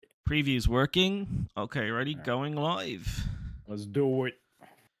Preview's working. Okay, ready? Right. Going live. Let's do it.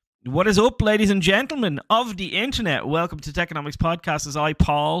 What is up, ladies and gentlemen of the internet? Welcome to Techonomics Podcast. As I,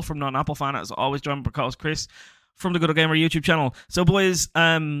 Paul, from Non-Apple Fan, as always, joined by Chris from the Good Old Gamer YouTube channel. So, boys,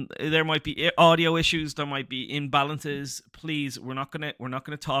 there might be audio issues, there might be imbalances. Please, we're not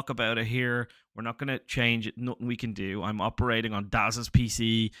gonna talk about it here. We're not gonna change it. Nothing we can do. I'm operating on Daz's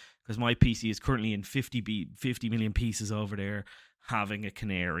PC because my PC is currently in 50 million pieces over there, having a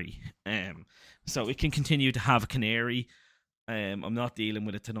canary. So it can continue to have a canary. I'm not dealing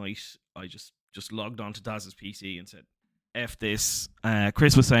with it tonight. I just logged on to Daz's PC and said, F this.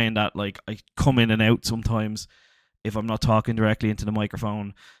 Chris was saying that like I come in and out sometimes if I'm not talking directly into the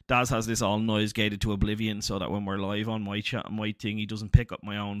microphone. Daz has this all noise gated to oblivion so that when we're live on my chat, my thing, he doesn't pick up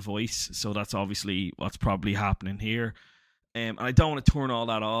my own voice. So that's obviously what's probably happening here. And I don't want to turn all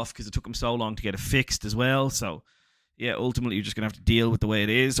that off because it took him so long to get it fixed as well. So yeah, ultimately you're just going to have to deal with the way it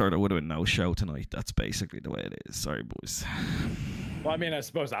is, or there would have been no show tonight. That's basically the way it is. Sorry, boys. Well, I mean, I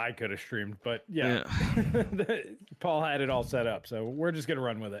suppose I could have streamed, but yeah. Paul had it all set up, so we're just going to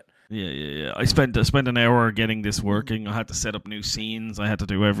run with it. Yeah. I spent an hour getting this working. I had to set up new scenes. I had to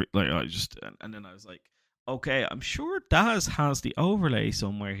do and then I was like, okay, I'm sure Daz has the overlay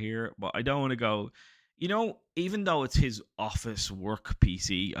somewhere here, but I don't want to go. You know, even though it's his office work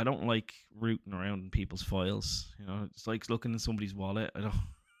PC, I don't like rooting around in people's files. You know, it's like looking in somebody's wallet. I don't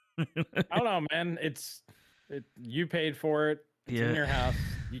know, man. You paid for it. It's in your house.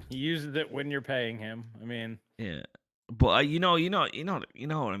 You used it when you're paying him. I mean, yeah. But you know what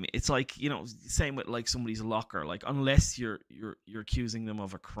I mean. It's like, you know, same with like somebody's locker. Like unless you're accusing them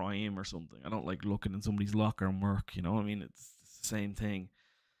of a crime or something, I don't like looking in somebody's locker and work. You know what I mean? It's the same thing.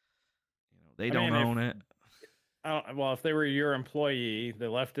 They don't own it. Well, if they were your employee, they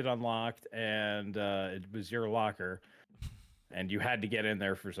left it unlocked, and it was your locker, and you had to get in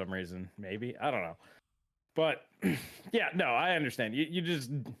there for some reason. Maybe, I don't know. But yeah, no, I understand. You just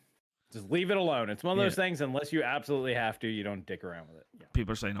leave it alone. It's one of those things. Unless you absolutely have to, you don't dick around with it. Yeah.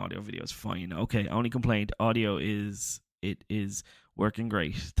 People are saying audio video is fine. Okay, only complaint: audio is working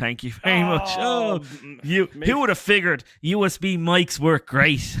great. Thank you very much. Oh, who would have figured USB mics work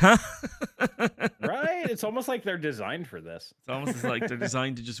great, huh? Right? It's almost like they're designed for this. It's almost like they're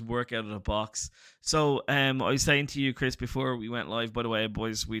designed to just work out of the box. So I was saying to you, Chris, before we went live, by the way,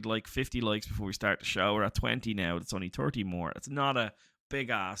 boys, we'd like 50 likes before we start the show. We're at 20 now. It's only 30 more. It's not a big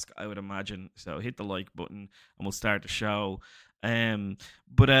ask, I would imagine. So hit the like button and we'll start the show.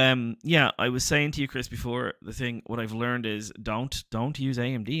 Yeah, I was saying to you, Chris, before the thing, what I've learned is don't use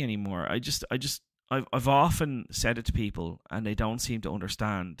AMD anymore. I've often said it to people and they don't seem to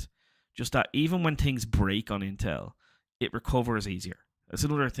understand just that even when things break on Intel, it recovers easier. That's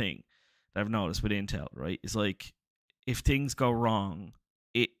another thing that I've noticed with Intel, right? It's like if things go wrong,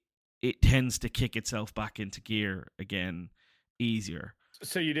 it tends to kick itself back into gear again easier.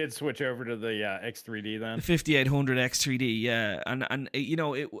 So you did switch over to the X3D then? The 5800 X3D, yeah, and you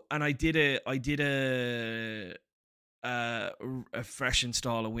know it, and I did a fresh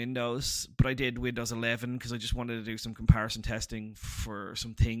install of Windows, but I did Windows 11 because I just wanted to do some comparison testing for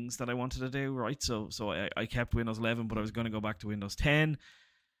some things that I wanted to do, right? So I kept Windows 11, but I was going to go back to Windows 10,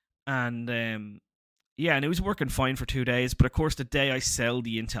 and and it was working fine for 2 days. But of course, the day I sell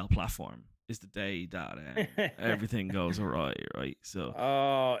the Intel platform is the day that everything goes awry, right?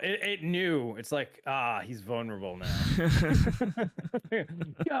 So it knew. It's like, he's vulnerable now.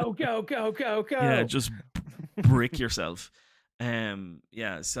 go yeah, just brick yourself. Chris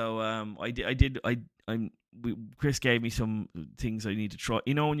gave me some things I need to try.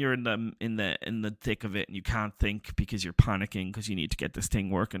 You know, when you're in the thick of it and you can't think because you're panicking because you need to get this thing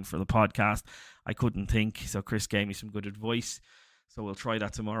working for the podcast. I couldn't think, so Chris gave me some good advice. So we'll try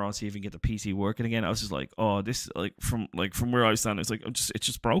that tomorrow and see if we can get the PC working again. I was just like, oh, this from where I was standing, it's like it's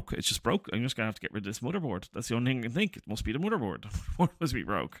just broke. It's just broke. I'm just gonna have to get rid of this motherboard. That's the only thing I can think. It must be the motherboard. What must be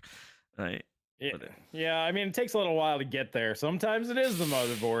broke? Right. Yeah, I mean, it takes a little while to get there. Sometimes it is the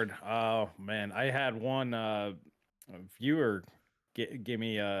motherboard. Oh man, I had one viewer give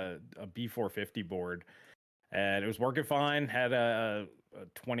me a B450 board, and it was working fine. Had a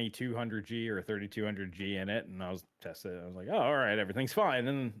 2200G or 3200G in it, and I was testing it. I was like, oh, all right, everything's fine.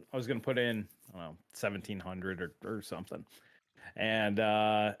 Then I was going to put in 1700 or something. And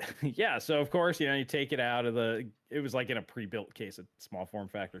yeah, so of course, you take it out of it was like in a pre-built case, a small form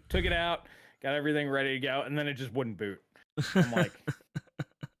factor. Took it out, got everything ready to go, and then it just wouldn't boot. I'm like,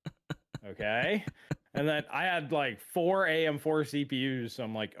 okay. And then I had like 4 AM4 CPUs, so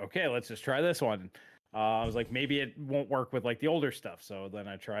I'm like, okay, let's just try this one. I was like, maybe it won't work with like the older stuff. So then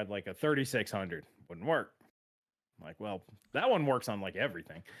I tried like a 3600, wouldn't work. like, well, that one works on like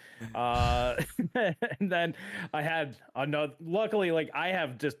everything. And then I had another, luckily, like I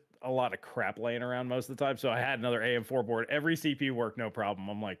have just a lot of crap laying around most of the time. So I had another AM4 board. Every CPU worked, no problem.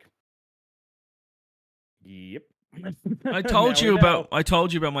 I'm like, yep. I told you about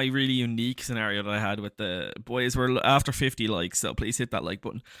my really unique scenario that I had with the boys. We're after 50 likes, so please hit that like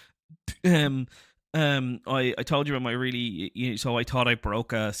button. I told you about my really, so I thought I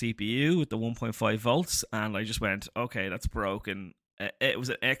broke a CPU with the 1.5 volts, and I just went, okay, that's broken. It was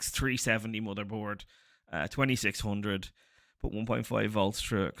an X370 motherboard, 2600, put 1.5 volts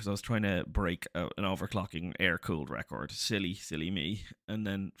through it because I was trying to break an overclocking air-cooled record. Silly me. And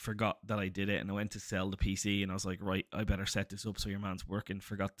then forgot that I did it, and I went to sell the PC, and I was like, right, I better set this up so your man's working.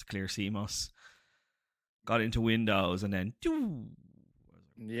 Forgot to clear CMOS. Got into Windows, and then...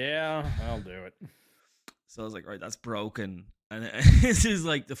 Yeah, I'll do it. So I was like, right, that's broken. And this is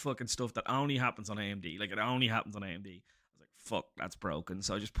like the fucking stuff that only happens on AMD. Like, it only happens on AMD. Fuck, that's broken.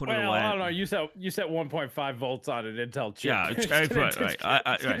 So I just put it away. I don't know. You set 1.5 volts on an Intel chip. Yeah, it's right.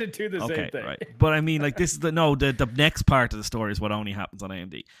 gonna do the same thing. Right. But I mean, like, this is the next part of the story is what only happens on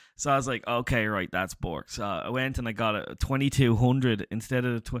AMD. So I was like, okay, right, that's borked. So I went and I got a 2200 instead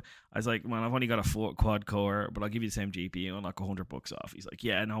of the. I was like, man, I've only got a quad core, but I'll give you the same GPU and knock $100 off. He's like,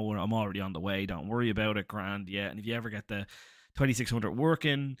 yeah, no, I'm already on the way. Don't worry about it, grand. Yeah, and if you ever get the 2600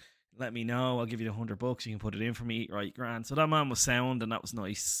 working, let me know. I'll give you the $100. You can put it in for me, right? Grand. So that man was sound, and that was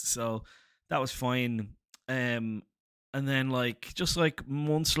nice. So that was fine. And then just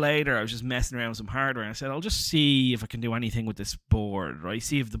months later, I was just messing around with some hardware, and I said, I'll just see if I can do anything with this board, right?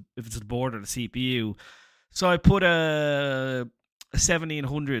 See if it's the board or the CPU. So I put a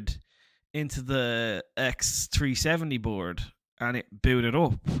 1700 into the X370 board, and it booted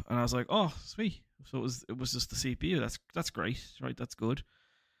up, and I was like, oh, sweet. So it was just the CPU. That's great, right? That's good.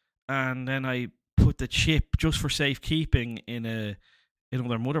 And then I put the chip just for safekeeping in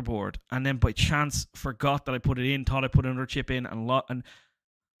another motherboard, and then by chance forgot that I put it in, thought I put another chip in, and lo and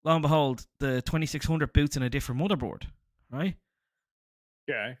behold, the 2600 boots in a different motherboard, right?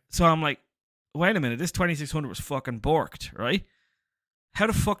 Okay. So I'm like, wait a minute, this 2600 was fucking borked, right? How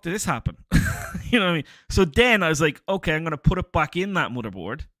the fuck did this happen? You know what I mean? So then I was like, okay, I'm going to put it back in that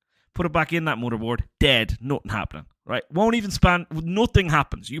motherboard. Dead, nothing happening, right? Won't even span, nothing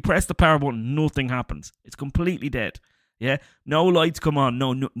happens. You press the power button, nothing happens. It's completely dead. Yeah? No lights come on,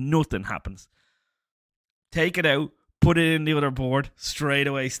 nothing happens. Take it out, put it in the other board, straight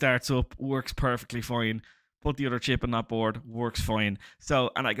away starts up, works perfectly fine. Put the other chip in that board, works fine. So,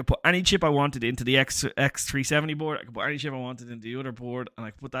 and I could put any chip I wanted into the X370 board. I could put any chip I wanted into the other board, and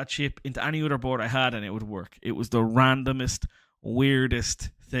I could put that chip into any other board I had, and it would work. It was the randomest, weirdest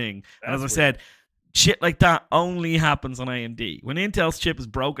thing. And as I said, shit like that only happens on AMD. When Intel's chip is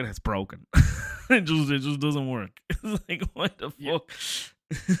broken, it's broken. it just doesn't work. It's like, what the fuck?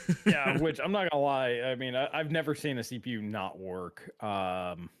 Yeah, which I'm not gonna lie. I mean, I've never seen a CPU not work.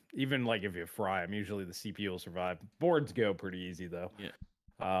 Even like if you fry them, usually the CPU will survive. Boards go pretty easy though.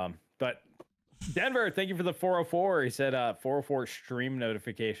 Yeah. But Denver, thank you for the 404. He said 404 stream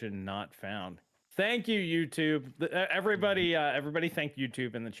notification not found. Thank you, YouTube. Everybody thank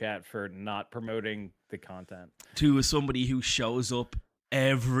YouTube in the chat for not promoting the content. To somebody who shows up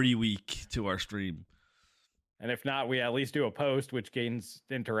every week to our stream. And if not, we at least do a post, which gains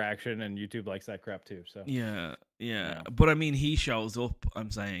interaction, and YouTube likes that crap too. So yeah. But I mean, he shows up. I'm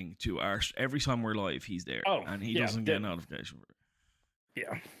saying to our every time we're live, he's there, and he doesn't get a notification for it.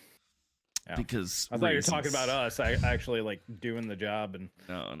 Yeah. Because I thought you were talking about us. I actually like doing the job and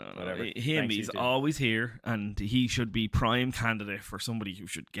no. Whatever. He's always here, and he should be prime candidate for somebody who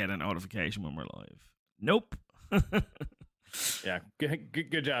should get a notification when we're live. Nope. Yeah,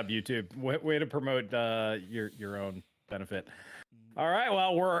 good job, YouTube. Way to promote your own benefit. All right,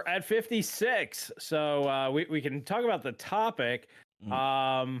 well, we're at 56, so we can talk about the topic.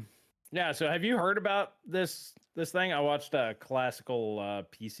 Yeah, so have you heard about this thing? I watched a classical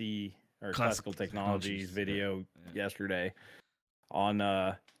PC or classical technologies video yesterday on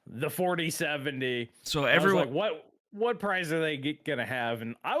the 4070. So everyone, like, what price are they gonna have?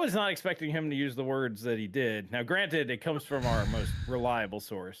 And I was not expecting him to use the words that he did. Now, granted, it comes from our most reliable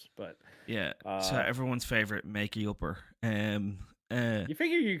source, but yeah. So everyone's favorite makey upper. You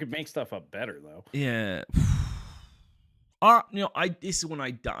figure you could make stuff up better, though. Yeah. This is when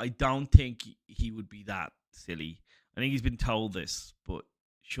I don't think he would be that silly. I think he's been told this, but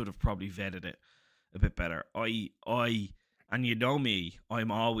should have probably vetted it a bit better. And you know me,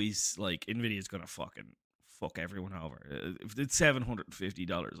 I'm always like, Nvidia's gonna fucking fuck everyone over. If it's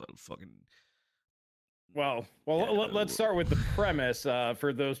 $750, I'll fucking let's start with the premise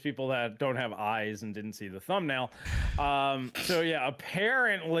for those people that don't have eyes and didn't see the thumbnail. So yeah,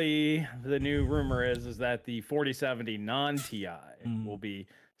 apparently the new rumor is that the 4070 non-Ti will be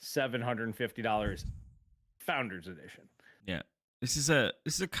 $750 Founders Edition. Yeah, this is a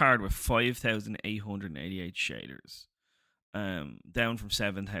card with 5,888 shaders, down from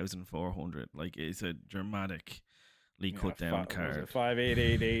 7,400. Like, it's a dramatic. Cut down card.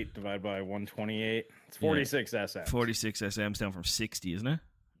 5888 divided by 128. It's 46 SM. 46 SMs down from 60, isn't it?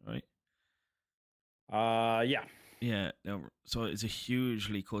 Right. Yeah. Yeah. No, so it's a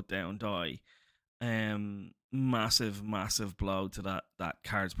hugely cut down die. Massive blow to that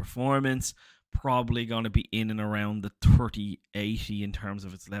card's performance. Probably going to be in and around the 3080 in terms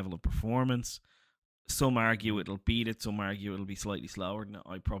of its level of performance. Some argue it'll beat it. Some argue it'll be slightly slower than it.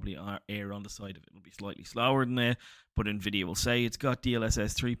 I probably err on the side of it'll be slightly slower than it. But NVIDIA will say it's got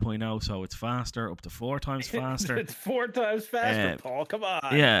DLSS 3.0, so it's faster, up to 4 times faster. It's 4 times faster, Paul. Come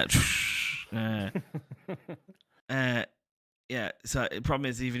on. Yeah. Yeah, so the problem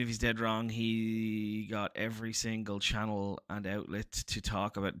is, even if he's dead wrong, he got every single channel and outlet to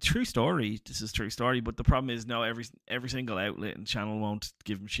talk about it. True story. This is true story. But the problem is, no, every single outlet and channel won't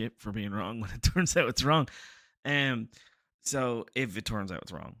give him shit for being wrong when it turns out it's wrong. So if it turns out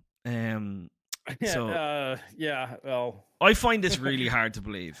it's wrong. Well, I find this really hard to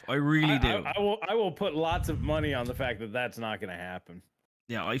believe. I really do. I will put lots of money on the fact that that's not going to happen.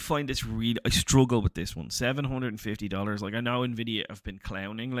 Yeah, I find this I struggle with this one. $750. Like, I know NVIDIA have been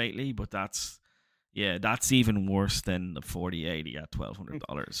clowning lately, but that's even worse than the 4080 at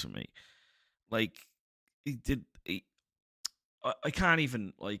 $1,200 for me. Like, I can't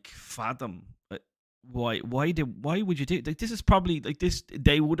even like fathom why would you do like this? Is probably like this.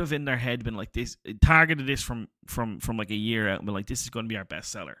 They would have in their head been like this, targeted this from like a year out, and been like, this is going to be our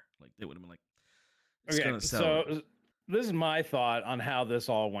bestseller. Like, they would have been like, it's going to sell. So this is my thought on how this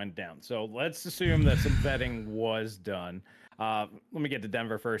all went down. So let's assume that some vetting was done. Let me get to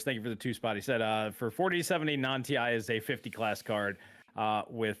Denver first. Thank you for the 2 spot. He said for 4070 non-Ti is a 50 class card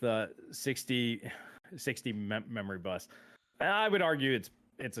with 60 memory bus. I would argue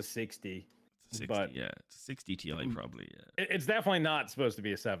it's a 60. 60, but yeah, it's a 60 Ti probably. Yeah. It's definitely not supposed to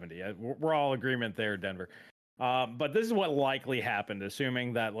be a 70. We're all agreement there, Denver. But this is what likely happened,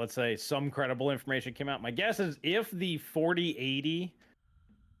 assuming that, let's say, some credible information came out. My guess is if the 4080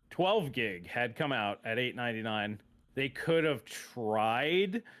 12 gig had come out at $899, they could have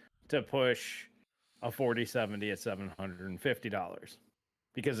tried to push a 4070 at $750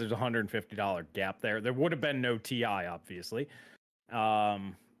 because there's a $150 gap there. There would have been no TI, obviously.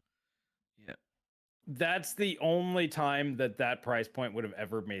 That's the only time that price point would have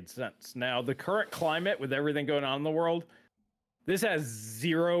ever made sense. Now, the current climate with everything going on in the world, this has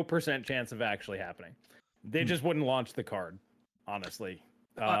 0% chance of actually happening. They just wouldn't launch the card, honestly.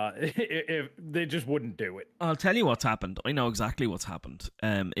 If they just wouldn't do it. I'll tell you what's happened. I know exactly what's happened.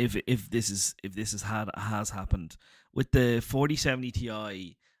 If this has happened with the 4070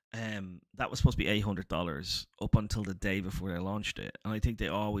 Ti. That was supposed to be $800 up until the day before they launched it, and I think they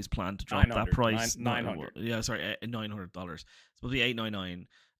always planned to drop that price. $900. Yeah, sorry, $900. It's supposed to be $899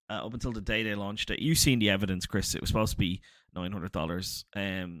 up until the day they launched it. You've seen the evidence, Chris. It was supposed to be $900.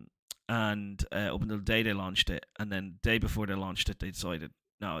 And up until the day they launched it, and then the day before they launched it, they decided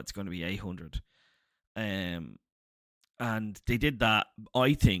no, it's going to be $800. And they did that,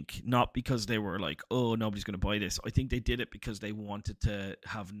 I think, not because they were like, oh, nobody's going to buy this. I think they did it because they wanted to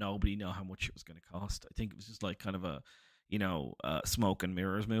have nobody know how much it was going to cost. I think it was just like kind of a, smoke and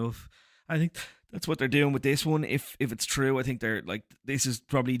mirrors move. I think that's what they're doing with this one. If it's true, I think they're like, this is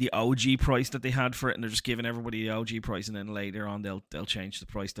probably the OG price that they had for it, and they're just giving everybody the OG price, and then later on they'll change the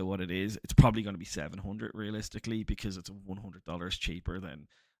price to what it is. It's probably going to be $700 realistically, because it's $100 cheaper than.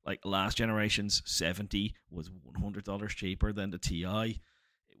 Like last generation's 70 was $100 cheaper than the Ti.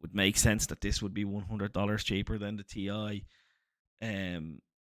 It would make sense that this would be $100 cheaper than the Ti.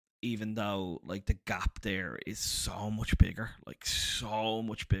 Even though like the gap there is so much bigger,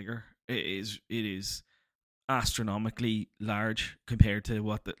 It is astronomically large compared to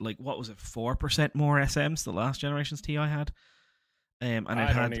what was it, 4% more SMs the last generation's Ti had, and it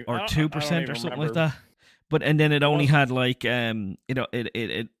had 2% or something like that. But and then it only had like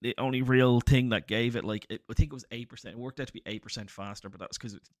it only real thing that gave it like I think it was 8%. It worked out to be 8% faster, but that was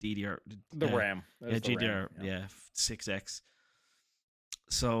because it's DDR the RAM. GDR 6X.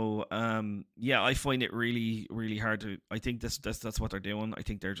 So yeah, I find it really, really hard to. I think that's what they're doing. I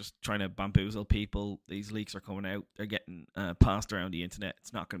think they're just trying to bamboozle people. These leaks are coming out. They're getting passed around the internet.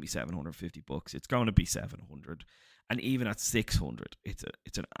 It's not going to be $750. It's going to be 700, and even at 600, it's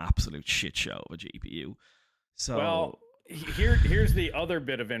an absolute shit show of a GPU. So well, here's the other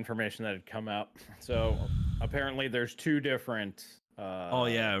bit of information that had come out. So apparently, there's two different.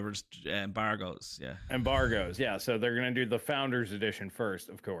 Embargoes. Yeah. Embargoes. Yeah. So they're going to do the Founders Edition first,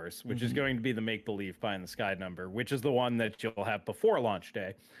 of course, which is going to be the Make Believe Pie in the Sky number, which is the one that you'll have before launch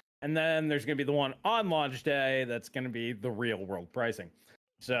day. And then there's going to be the one on launch day that's going to be the real world pricing.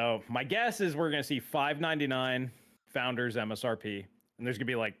 So my guess is we're going to see $599 Founders MSRP, and there's going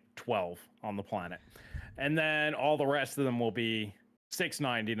to be like 12 on the planet. And then all the rest of them will be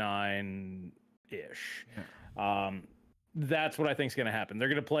 $699 ish. Yeah. That's what I think is going to happen. They're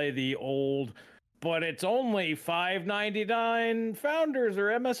going to play the old, but it's only $599 Founders or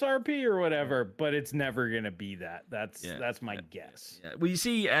MSRP or whatever. But it's never going to be that. That's my guess. Yeah. Well, you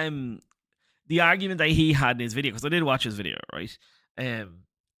see, the argument that he had in his video, because I did watch his video, right?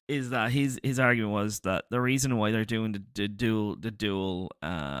 Is that his argument was that the reason why they're doing the dual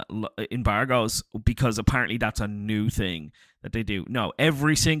embargoes, because apparently that's a new thing that they do. No,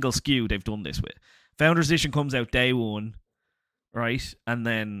 every single SKU they've done this with. Founders Edition comes out day one, right? And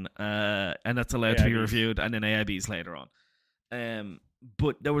then and that's allowed to be reviewed, and then AIBs later on.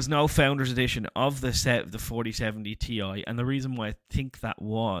 But there was no Founders Edition of the 4070 Ti, and the reason why I think that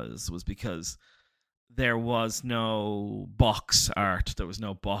was because there was no box art. There was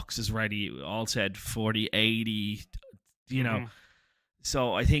no boxes ready. It all said 4080, you know.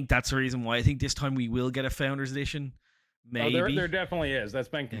 So I think that's the reason why. I think this time we will get a Founders Edition. Maybe. Oh, there definitely is. That's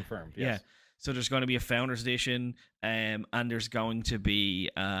been confirmed. Yes. Yeah. So there's going to be a Founders Edition, and there's going to be,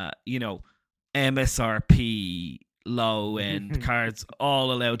 MSRP low-end cards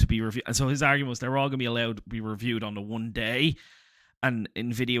all allowed to be reviewed. And so his argument was they're all going to be allowed to be reviewed on the one day. And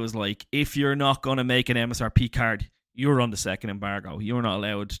NVIDIA was like, if you're not going to make an MSRP card, you're on the second embargo. You're not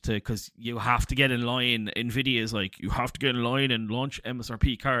allowed to, because you have to get in line. NVIDIA is like, you have to get in line and launch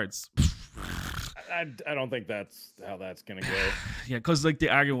MSRP cards. I don't think that's how that's going to go. Yeah, because like the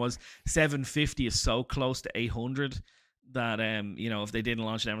argument was 750 is so close to 800 that, if they didn't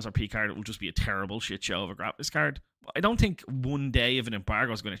launch an MSRP card, it will just be a terrible shit show of a graphics card. I don't think one day of an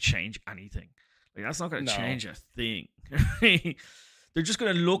embargo is going to change anything. Like, that's not going to change a thing. They're just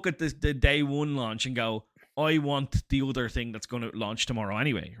going to look at the day one launch and go, I want the other thing that's going to launch tomorrow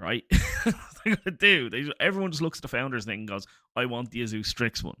anyway, right? That's what they're going to do. Everyone just looks at the Founders thing and goes, I want the Asus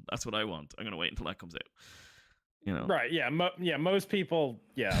Strix one. That's what I want. I'm going to wait until that comes out. You know? Right. Yeah. Most people,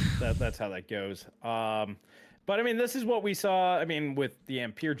 that's how that goes. But I mean, this is what we saw, with the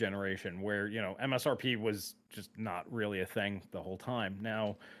Ampere generation where, MSRP was just not really a thing the whole time.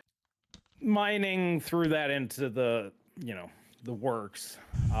 Now, mining threw that into the works,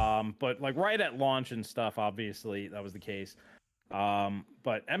 but like right at launch and stuff, obviously that was the case,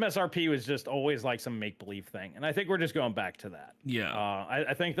 but MSRP was just always like some make-believe thing, and I think we're just going back to that.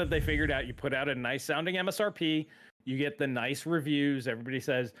 I think that they figured out, you put out a nice sounding MSRP, you get the nice reviews, everybody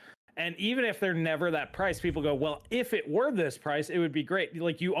says, and even if they're never that price, people go, well, if it were this price, it would be great.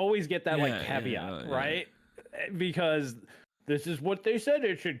 Like, you always get that caveat, right? Because this is what they said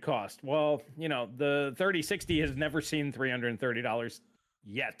it should cost. Well, the 3060 has never seen $330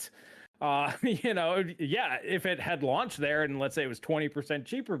 yet. If it had launched there and let's say it was 20%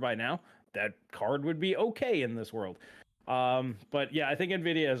 cheaper by now, that card would be okay in this world. But yeah, I think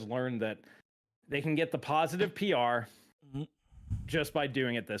NVIDIA has learned that they can get the positive PR just by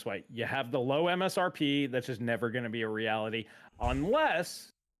doing it this way. You have the low MSRP that's just never going to be a reality unless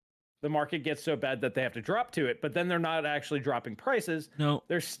the market gets so bad that they have to drop to it, but then they're not actually dropping prices. No,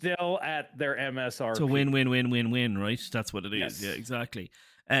 they're still at their MSRP. It's a win, right? That's what it is. Yes. Yeah, exactly.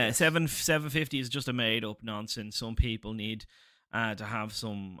 750 is just a made-up nonsense. Some people need to have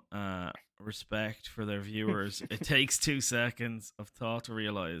some respect for their viewers. It takes 2 seconds of thought to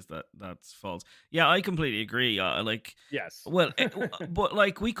realize that that's false. Yeah, I completely agree. Yes. Well, but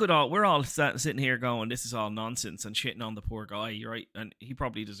like we're all sitting here going, this is all nonsense and shitting on the poor guy, right? And he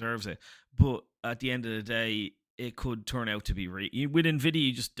probably deserves it. But at the end of the day, it could turn out to be with NVIDIA.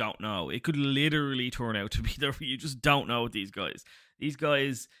 You just don't know. It could literally turn out to be there. You just don't know with these guys. These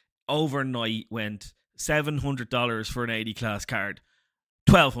guys overnight went $700 for an 80 class card.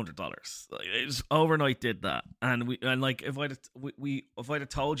 $1,200. Like, it just overnight did that, and if I'd have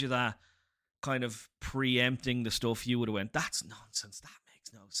told you that, kind of preempting the stuff, you would have went, that's nonsense. That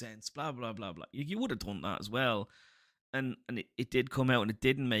makes no sense. Blah blah blah blah. You would have done that as well, and it did come out and it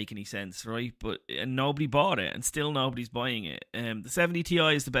didn't make any sense, right? But and nobody bought it, and still nobody's buying it. The 70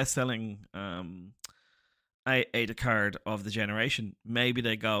 Ti is the best selling ADA card of the generation. Maybe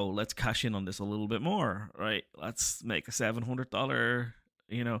they go, let's cash in on this a little bit more, right? Let's make a $700.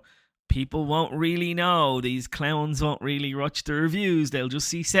 People won't really know. These clowns won't really watch the reviews. They'll just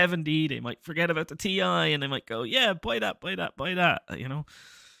see 70. They might forget about the Ti, and they might go, yeah, buy that.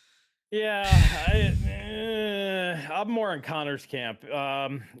 Yeah, I'm more in Connor's camp.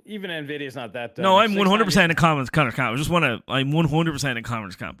 Even Nvidia's not that dumb. No, I'm 100% in Connor's camp. I'm 100% in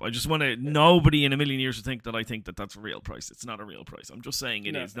Connor's camp. I just want to. Nobody in a million years to think that I think that that's a real price. It's not a real price. I'm just saying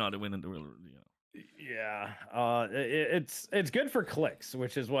it is not a win in the real. Yeah, it's good for clicks,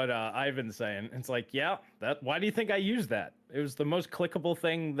 which is what Ivan's saying. It's like, yeah, that. Why do you think I use that? It was the most clickable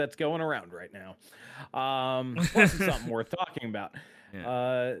thing that's going around right now. Plus, it's something worth talking about.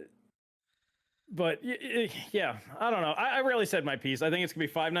 Yeah. But yeah, I don't know. I really said my piece. I think it's gonna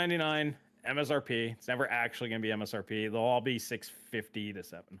be $599 MSRP. It's never actually gonna be MSRP. They'll all be $650 to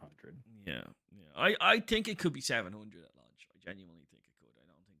 $700. Yeah. I think it could be $700 at launch. I genuinely think it could. I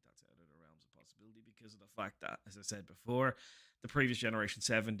don't think that's out of the realms of possibility because of the fact that, as I said before, the previous generation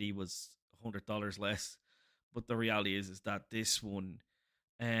 70 was $100 less. But the reality is that this one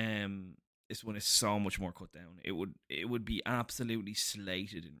is so much more cut down. It would be absolutely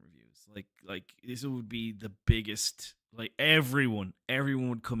slated in reviews. Like this would be the biggest. Like everyone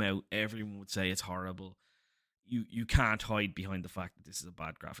would come out. Everyone would say it's horrible. You can't hide behind the fact that this is a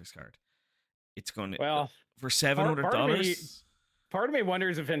bad graphics card. It's going to for $700. Part of me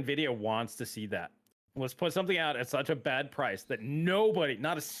wonders if Nvidia wants to see that. Let's put something out at such a bad price that nobody,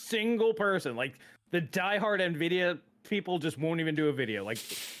 not a single person, like the diehard Nvidia people just won't even do a video. Like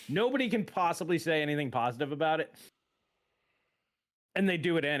nobody can possibly say anything positive about it. And they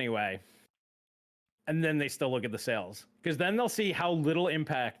do it anyway. And then they still look at the sales. Because then they'll see how little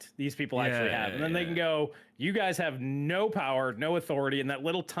impact these people actually have. And then they can go, you guys have no power, no authority in that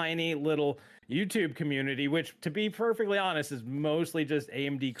little tiny little YouTube community, which to be perfectly honest is mostly just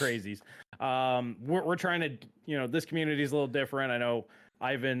AMD crazies. We're trying to, this community is a little different. I know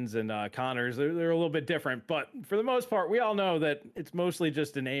Ivan's and Connor's, they're a little bit different. But for the most part, we all know that it's mostly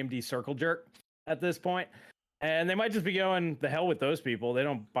just an AMD circle jerk at this point. And they might just be going, the hell with those people. They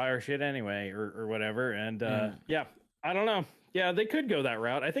don't buy our shit anyway or whatever. And yeah, I don't know. Yeah, they could go that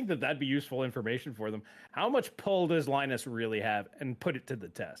route. I think that'd be useful information for them. How much pull does Linus really have? And put it to the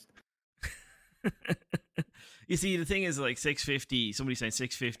test. You see, the thing is like 650, somebody saying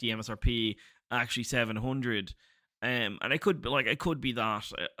 650 MSRP, actually 700. And it could be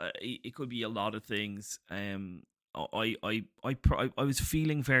that. It could be a lot of things. I was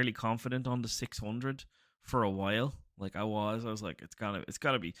feeling fairly confident on the 600 for a while. Like I was like, it's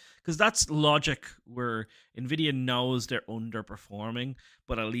gotta be, because that's logic where Nvidia knows they're underperforming,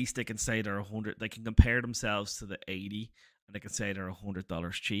 but at least they can say they're 100. They can compare themselves to the 80, and they can say they're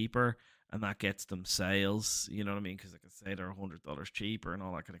 $100 cheaper, and that gets them sales. You know what I mean? Because they can say they're $100 cheaper and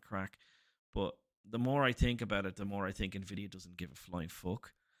all that kind of crack. But the more I think about it, the more I think Nvidia doesn't give a flying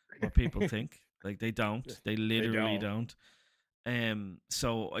fuck what people think. Like they don't. They literally don't.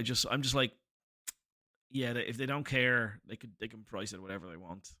 So I'm just like, yeah, if they don't care, they can price it whatever they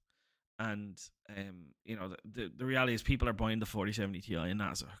want. And the reality is people are buying the 4070 Ti, and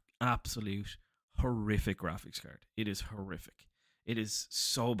that's an absolute horrific graphics card. It is horrific. It is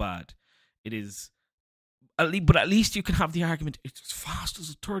so bad. It is, but at least you can have the argument. It's as fast as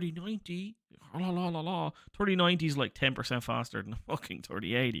a 3090. 3090 is like 10% faster than a fucking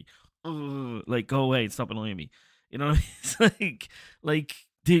 3080. Ugh, like go away and stop annoying me. You know what I mean? It's like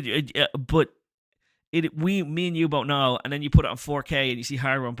dude, but. Me and you both know, and then you put it on 4K and you see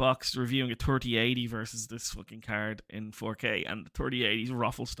Hardware Unboxed reviewing a 3080 versus this fucking card in 4K, and the 3080 is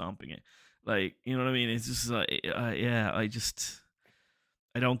ruffle stomping it. Like, you know what I mean? It's just like, I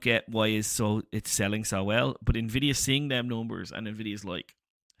don't get why it's selling so well. But Nvidia's seeing them numbers, and Nvidia's like,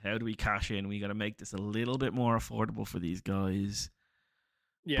 how do we cash in? We got to make this a little bit more affordable for these guys.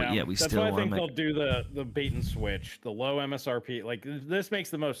 Yeah, that's why I think they'll do the bait and switch, the low MSRP. Like this makes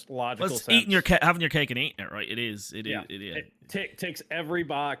the most logical sense. Having your cake and eating it, right? It is. It takes every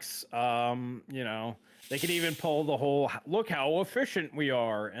box. They could even pull the whole look how efficient we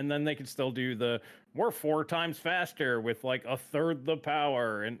are, and then they could still do we're 4 times faster with like a third the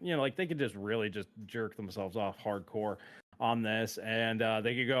power, and like they could just really just jerk themselves off hardcore on this, and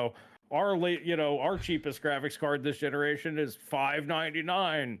they could go. Our cheapest graphics card this generation is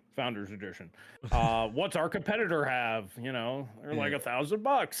 $599 Founders Edition. What's our competitor have? They're like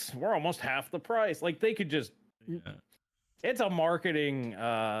 $1,000. We're almost half the price. Like they could just. Yeah. It's a marketing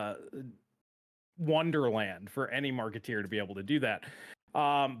wonderland for any marketeer to be able to do that.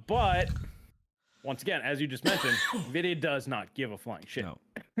 But once again, as you just mentioned, Nvidia does not give a flying shit. No.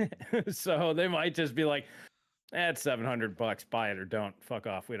 So they might just be like, it's $700, buy it or don't. Fuck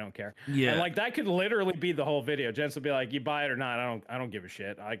off, we don't care. Yeah. And like that could literally be the whole video. Jens will be like, you buy it or not, I don't give a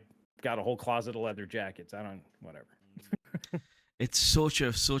shit. I got a whole closet of leather jackets. I don't, whatever. It's such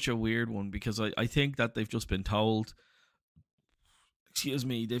a weird one, because I think that they've just been told,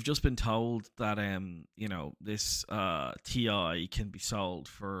 they've just been told that this TI can be sold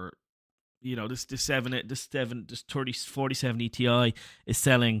for, this 4070 Ti is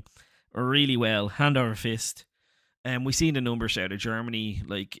selling really well, hand over fist. And we've seen the numbers out of Germany,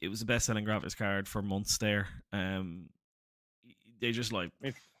 like it was the best selling graphics card for months there. They just like,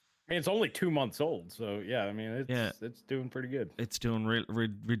 it's only 2 months old, so yeah, I mean it's doing pretty good. It's doing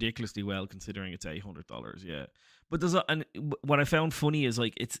ridiculously well considering it's $800. Yeah, but what I found funny is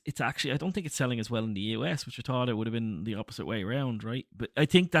like it's actually, I don't think it's selling as well in the US, which I thought it would have been the opposite way around, right? But I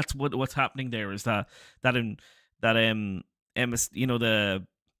think that's what's happening there is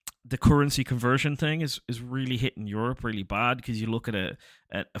the currency conversion thing is really hitting Europe really bad, because you look at a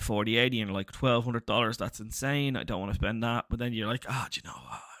 4080 and you're like $1,200, that's insane. I don't want to spend that. But then you're like, do you know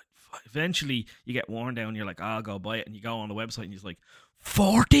what? Eventually you get worn down, you're like, I'll go buy it, and you go on the website and you're like,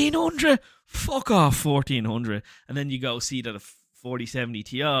 1,400, fuck off, 1,400. And then you go see that a 4070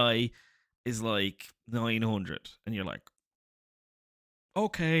 Ti is like 900, and you're like,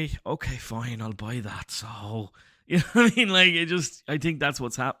 okay, fine, I'll buy that. So you know what I mean? Like, I think that's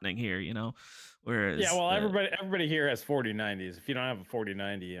what's happening here, Whereas, yeah, well, everybody here has 4090s. If you don't have a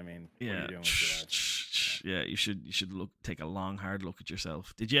 4090, I mean, what are you doing with that? Yeah, you should take a long, hard look at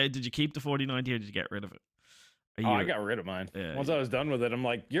yourself. Did you keep the 4090 or did you get rid of it? I got rid of mine. Once I was done with it, I'm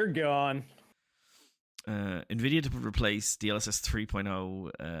like, you're gone. Nvidia to replace DLSS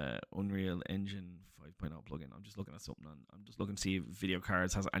 3.0 Unreal Engine 5.0 plugin. I'm just looking at something I'm just looking to see if Video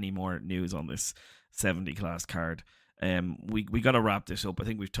Cards has any more news on this 70 class card. We got to wrap this up. I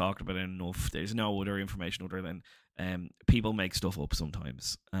think we've talked about it enough. There's no other information other than people make stuff up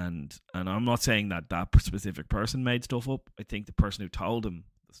sometimes, and I'm not saying that specific person made stuff up. I think the person who told them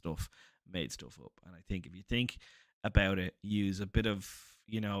the stuff made stuff up, and I think if you think about it, use a bit of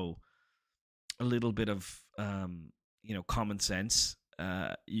a little bit of common sense,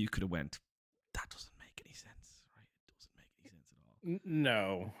 you could have went, that doesn't make any sense, right? It doesn't make any sense at all.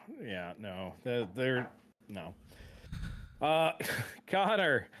 No, yeah, no, they're no.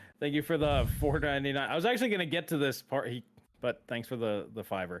 Connor, thank you for the $4.99. I was actually gonna get to this part, but thanks for the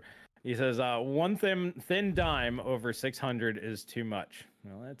fiver. He says, one thin dime over 600 is too much.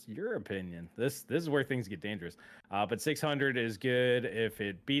 Well, that's your opinion. This is where things get dangerous. But 600 is good. If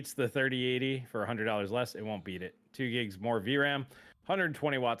it beats the 3080 for $100 less, it won't beat it. 2 gigs more VRAM,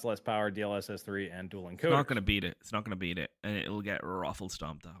 120 watts less power, DLSS 3, and dual encoders. It's not going to beat it. It's not going to beat it. And it'll get ruffle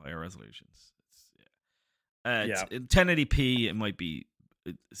stomped at higher resolutions. 1080p, it might be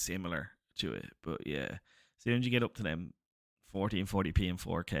similar to it. But yeah, as soon as you get up to them 40 and 40p and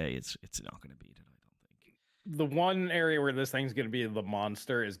 4K, it's not going to beat it, I don't think. The one area where this thing's going to be the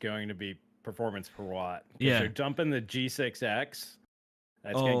monster is going to be performance per watt. Yeah. They're dumping the G6X.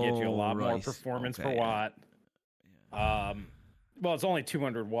 That's going to get you a lot more performance per watt. Yeah. Well, it's only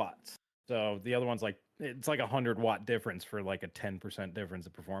 200 watts. So the other one's it's like 100 watt difference for like a 10% difference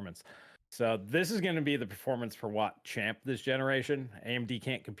in performance. So this is going to be the performance per watt champ this generation. AMD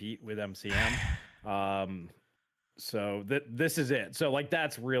can't compete with MCM. So this is it. So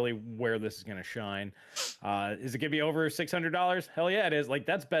that's really where this is going to shine. Is it going to be over $600? Hell yeah, it is.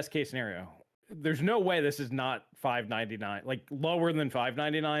 That's best case scenario. There's no way this is not $599, lower than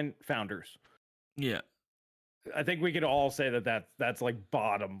 $599 Founders. Yeah. I think we could all say that's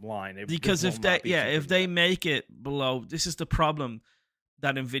bottom line. Because if they make it below, this is the problem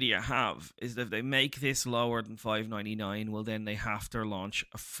that Nvidia have, is that if they make this lower than $599, well then they have to launch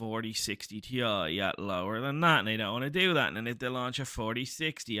a 4060 Ti at lower than that, and they don't want to do that. And if they launch a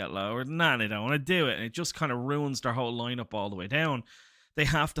 4060 at lower than that, they don't want to do it, and it just kind of ruins their whole lineup all the way down. They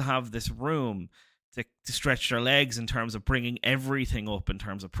have to have this room to stretch their legs in terms of bringing everything up in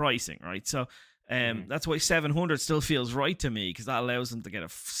terms of pricing, right? So that's why 700 still feels right to me, because that allows them to get a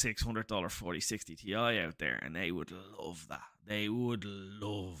 $600 4060 Ti out there, and they would love that. They would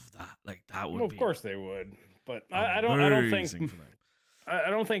love that. That would. Well, of course they would, but I don't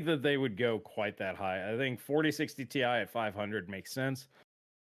think that they would go quite that high. I think 4060 Ti at 500 makes sense,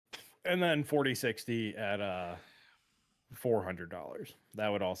 and then 4060 at $400. That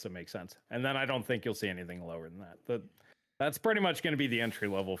would also make sense. And then I don't think you'll see anything lower than that. That's pretty much going to be the entry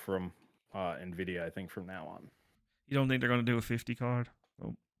level from Nvidia, I think, from now on. You don't think they're going to do a 50 card?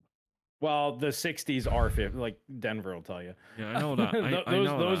 Oh. Well, the 60s are 50, like Denver will tell you. Yeah, I know that. I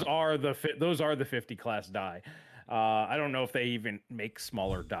know those that. are the 50 class die. I don't know if they even make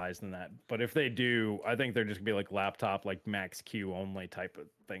smaller dies than that, but if they do, I think they're just gonna be like laptop, like Max Q only type of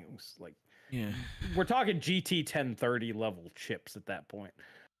things. Like, Yeah. we're talking GT 1030 level chips at that point.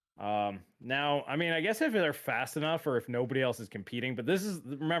 Now, I mean, I guess if they're fast enough or if nobody else is competing, but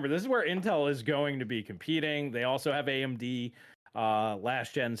remember, this is where Intel is going to be competing. They also have AMD,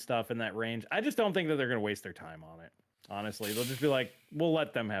 last gen stuff in that range. I just don't think that they're going to waste their time on it. Honestly, they'll just be like, we'll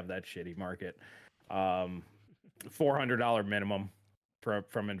let them have that shitty market. $400 minimum from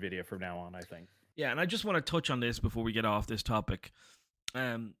Nvidia from now on, I think. Yeah, and I just want to touch on this before we get off this topic.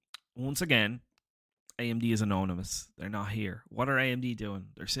 Once again, AMD is anonymous. They're not here. What are AMD doing?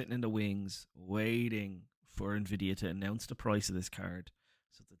 They're sitting in the wings waiting for Nvidia to announce the price of this card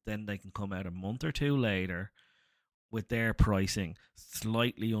so that then they can come out a month or two later with their pricing,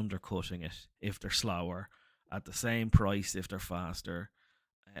 slightly undercutting it if they're slower, at the same price if they're faster.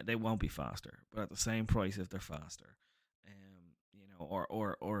 They won't be faster, but at the same price if they're faster.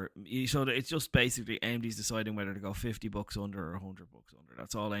 So it's just basically AMD's deciding whether to go $50 under or $100 under.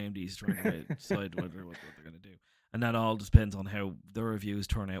 That's all AMD's trying to decide what they're going to do, and that all depends on how the reviews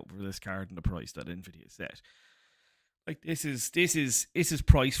turn out for this card and the price that Nvidia set. Like this is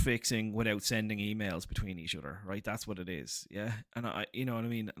price fixing without sending emails between each other, right? That's what it is, yeah. And you know what I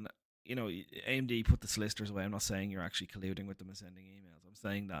mean. And, AMD put the solicitors away. I'm not saying you're actually colluding with them and sending emails. I'm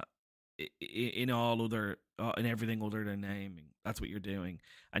saying that in everything other than naming, that's what you're doing,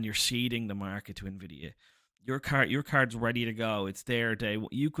 and you're ceding the market to Nvidia. Your card's ready to go. It's there.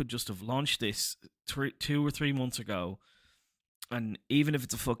 You could just have launched this 2 or 3 months ago, and even if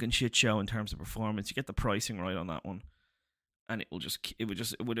it's a fucking shit show in terms of performance, you get the pricing right on that one, and it would just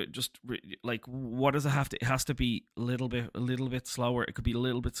like, what does it have to? It has to be a little bit slower. It could be a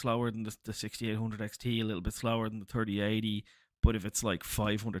little bit slower than the 6800 XT, a little bit slower than the 3080. But if it's like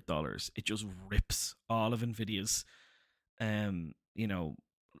 $500, it just rips all of Nvidia's, I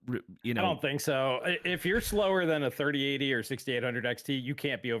don't think so. If you're slower than a 3080 or 6800 XT, you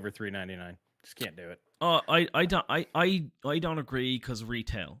can't be over $399. Just can't do it. I don't agree, because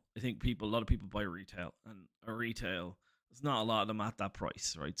retail. I think a lot of people buy retail, and a retail, there's not a lot of them at that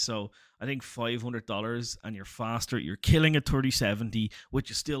price, right? So I think $500 and you're faster. You're killing a 3070,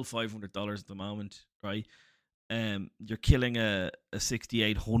 which is still $500 at the moment, right? You're killing a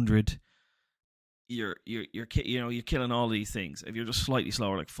 6800. You're killing all these things. If you're just slightly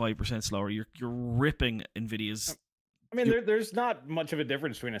slower, like 5% slower, you're ripping Nvidia's. I mean, there's not much of a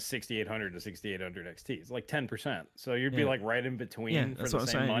difference between a 6800 to 6800 XT. It's like 10%. So you'd be like right in between for the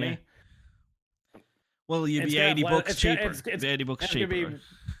same money. Yeah. Well, you'd be $80 cheaper. It's $80 cheaper.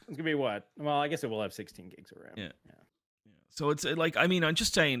 It's gonna be what? Well, I guess it will have 16 gigs of RAM. Yeah. So it's like, I mean, I'm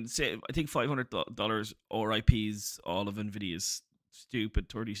just saying, I think $500 RIPs all of Nvidia's stupid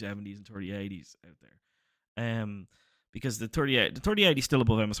 3070s and 3080s out there. Because the 3080 is still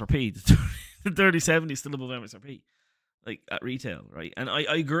above MSRP. The 3070 is still above MSRP, like at retail, right? And I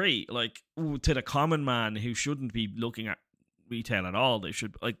agree, like, to the common man who shouldn't be looking at retail at all, they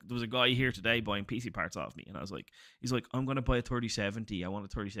should, like, there was a guy here today buying PC parts off me, and I was like, he's like, I'm gonna buy a 3070. I want a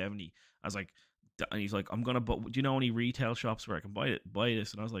 3070. I was like, and he's like, I'm gonna buy, do you know any retail shops where I can buy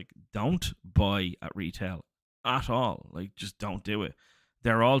this? And I was like, don't buy at retail at all. Like, just don't do it.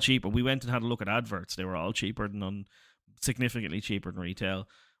 They're all cheaper. We went and had a look at adverts. They were all cheaper significantly cheaper than retail.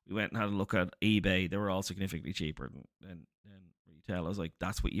 We went and had a look at eBay. They were all significantly cheaper than retail. I was like,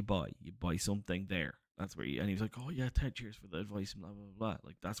 that's what you buy. You buy something there. That's where and he was like, oh yeah, cheers for the advice and blah blah blah.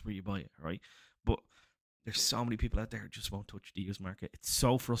 Like, that's where you buy it, right? But there's so many people out there who just won't touch the used market. It's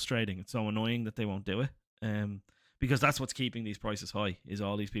so frustrating. It's so annoying that they won't do it. Because that's what's keeping these prices high, is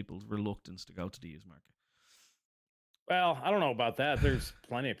all these people's reluctance to go to the used market. Well, I don't know about that. There's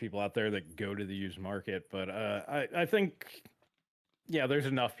plenty of people out there that go to the used market, but I think, yeah, there's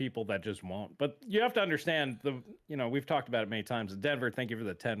enough people that just won't. But you have to understand, we've talked about it many times. Denver, thank you for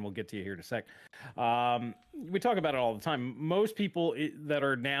the 10. We'll get to you here in a sec. We talk about it all the time. Most people that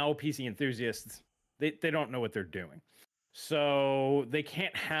are now PC enthusiasts, they don't know what they're doing. So they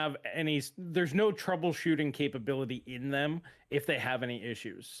can't have there's no troubleshooting capability in them if they have any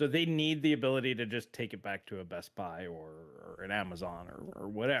issues. So they need the ability to just take it back to a Best Buy or an Amazon or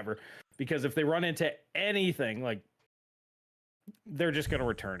whatever. Because if they run into anything, like, they're just going to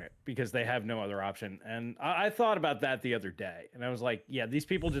return it because they have no other option. And I thought about that the other day, and I was like, yeah, these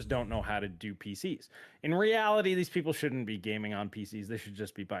people just don't know how to do PCs. In reality, these people shouldn't be gaming on PCs. They should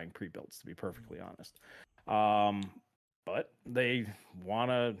just be buying pre-builds, to be perfectly honest. But they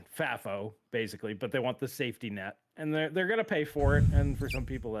want a FAFO, basically, but they want the safety net. and they're gonna pay for it. And for some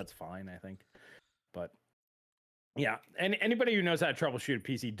people, that's fine, I think. But yeah, and anybody who knows how to troubleshoot a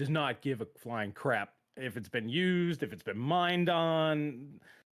PC does not give a flying crap if it's been used, if it's been mined on.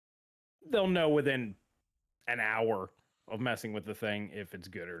 They'll know within an hour of messing with the thing if it's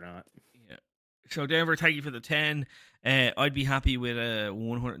good or not. Yeah. So Denver, thank you for the 10. I'd be happy with a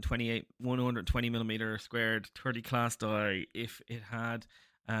 120 millimeter squared 30 class die if it had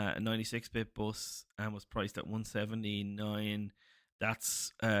a 96-bit bus and was priced at 179.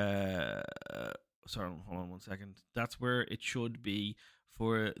 That's sorry, hold on 1 second. That's where it should be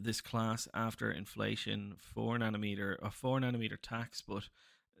for this class after inflation. 4 nanometer tax, but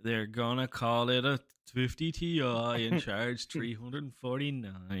they're gonna call it a 50 Ti and charge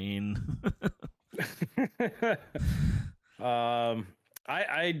 349.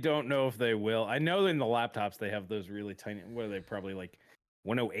 I don't know if they will. I know in the laptops they have those really tiny. What are they? Probably like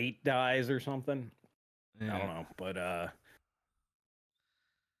 108 dies or something. Yeah. I don't know, but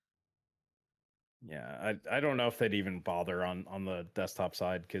yeah, I don't know if they'd even bother on the desktop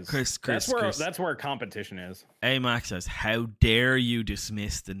side because that's where competition is. AMAX says, "How dare you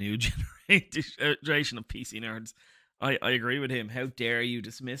dismiss the new generation of PC nerds?" I agree with him. How dare you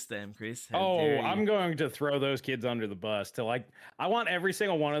dismiss them, Chris? I'm going to throw those kids under the bus. I want every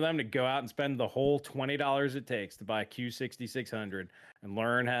single one of them to go out and spend the whole $20 it takes to buy a Q6600 and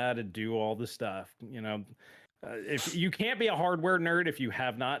learn how to do all the stuff. You know, if you can't be a hardware nerd if you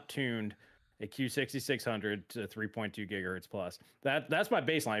have not tuned a Q6600 to 3.2 gigahertz plus. That's my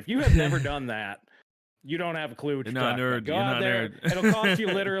baseline. If you have never done that, you don't have a clue what you're not talking about. Go out there. It'll cost you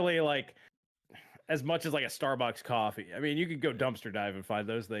literally like as much as like a Starbucks coffee. I mean, you could go dumpster dive and find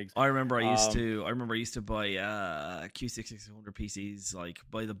those things. I remember I used to buy Q6600 PCs like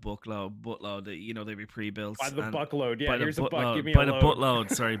by the buttload. You know, they'd be pre-built. By the buckload, yeah. Here's a buck. Give me by the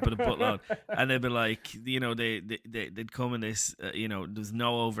buttload. Sorry, by the buttload. And they'd be like, you know, they'd come in this. You know, there's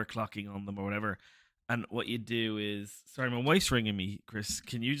no overclocking on them or whatever. And what you do is, sorry, my wife's ringing me. Chris,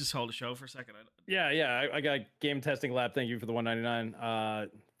 can you just hold the show for a second? Yeah. I got Game Testing Lab. Thank you for the $199.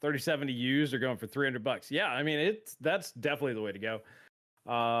 3070 used are going for $300. Yeah, I mean that's definitely the way to go.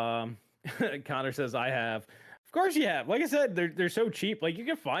 Connor says I have. Of course you have. Like I said, they're so cheap. Like you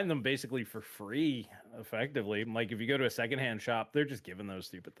can find them basically for free, effectively. Like if you go to a secondhand shop, they're just giving those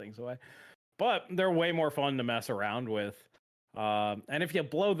stupid things away. But they're way more fun to mess around with. And if you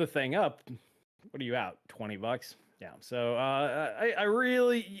blow the thing up, what are you out? $20? Yeah. So I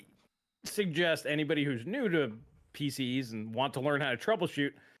really suggest anybody who's new to PCs and want to learn how to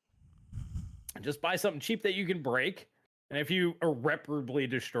troubleshoot, just buy something cheap that you can break, and if you irreparably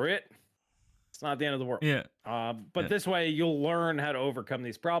destroy it, it's not the end of the world. Yeah. But this way you'll learn how to overcome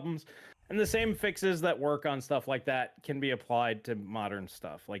these problems, and the same fixes that work on stuff like that can be applied to modern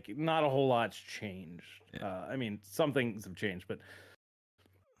stuff. Like not a whole lot's changed. Yeah. I mean, some things have changed, but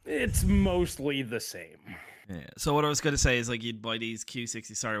it's mostly the same. Yeah. So what I was going to say is like you'd buy these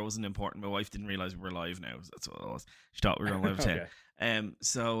Q60. Sorry, it wasn't important. My wife didn't realize we were live now. That's what it was. She thought we were on live 10. Okay.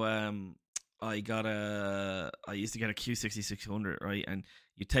 I used to get a Q6600, right? And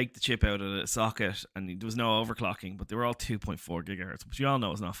you take the chip out of the socket, and there was no overclocking, but they were all 2.4 gigahertz, which you all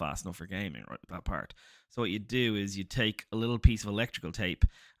know is not fast enough for gaming, right? That part. So what you do is you take a little piece of electrical tape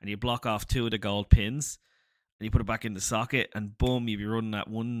and you block off 2 of the gold pins. And you put it back in the socket, and boom, you'd be running that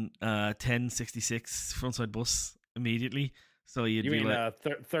 1066 frontside bus immediately. So you'd be like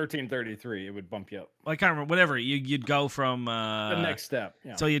 1333. It would bump you up. I can't remember. Whatever you'd go from the next step.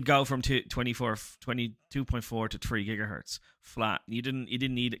 Yeah. So you'd go from 22.4 to 3 gigahertz flat. You didn't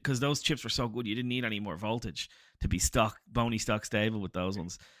need it because those chips were so good. You didn't need any more voltage to be bony stock stable with those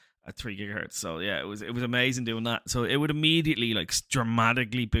ones at 3 gigahertz. So yeah, it was amazing doing that. So it would immediately like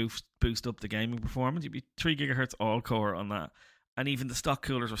dramatically boost up the gaming performance. You'd be 3 gigahertz all core on that, and even the stock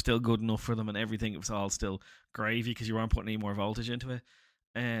coolers were still good enough for them, and everything. It was all still gravy because you weren't putting any more voltage into it.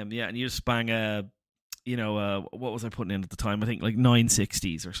 And you just bang what was I putting in at the time? I think like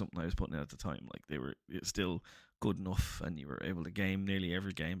 960s or something I was putting in at the time. Like they were still good enough, and you were able to game nearly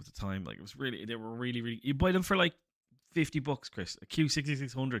every game at the time. Like they were really. You buy them for like $50, Chris. A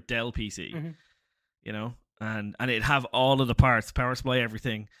Q6600 Dell PC, you know, and it'd have all of the parts, power supply,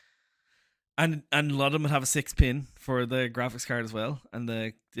 everything, and a lot of them would have a 6-pin for the graphics card as well. And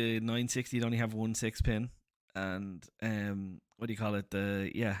the 960 would only have 1 6-pin, and what do you call it?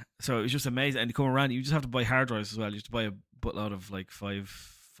 So it was just amazing. And you come around, you just have to buy hard drives as well. You have to buy a buttload of like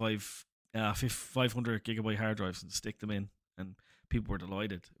 500 gigabyte hard drives and stick them in, and people were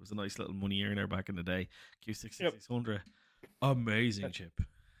delighted. It was a nice little money earner back in the day. Q6600, amazing chip.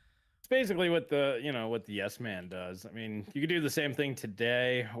 basically what what the Yes Man does. I mean, you could do the same thing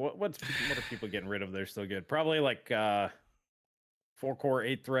today. What are people getting rid of? They're still good. Probably like 4-core,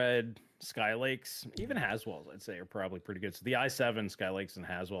 8-thread Skylakes, even Haswells. I'd say are probably pretty good. So the i7 Skylakes and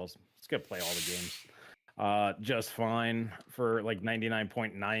Haswells, it's gonna play all the games just fine for like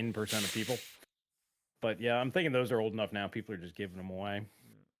 99.9% of people. But yeah, I'm thinking those are old enough now. People are just giving them away.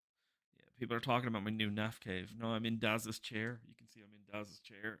 Yeah, people are talking about my new NAF cave. No, I'm in Daz's chair. You can see I'm in Daz's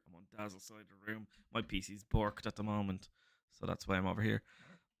chair. I'm on Daz's side of the room. My PC's borked at the moment, so that's why I'm over here.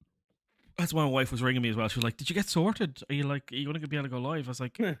 That's why my wife was ringing me as well. She was like, "Did you get sorted? Are you going to be able to go live?" I was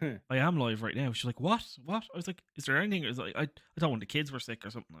like, "I am live right now." She's like, "What? What?" I was like, "Is there anything?" I was like, "I thought when the kids were sick or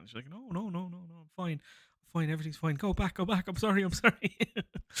something." And she's like, "No, I'm fine. Everything's fine. Go back. I'm sorry.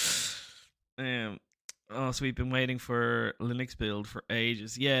 So we've been waiting for Linux build for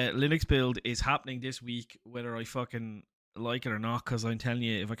ages. Yeah, Linux build is happening this week, whether I fucking like it or not. Because I'm telling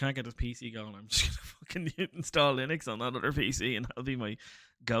you, if I can't get this PC going, I'm just gonna fucking install Linux on that other PC, and that'll be my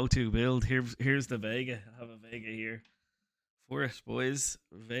go-to build. Here's the Vega. I have a Vega here for it, boys.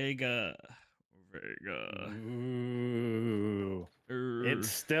 Vega. Ooh, it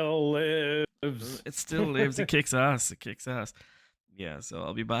still lives. It still lives. It kicks ass. Yeah, so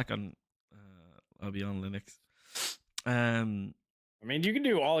I'll be back on. I'll be on Linux. I mean, you can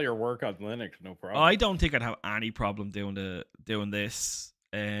do all your work on Linux, no problem. I don't think I'd have any problem doing this.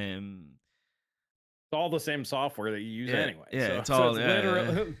 It's all the same software that you use anyway. Yeah, so it's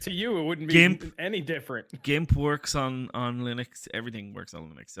literally to you, it wouldn't be any different. GIMP works on Linux. Everything works on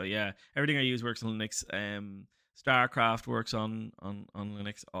Linux. So yeah, everything I use works on Linux. StarCraft works on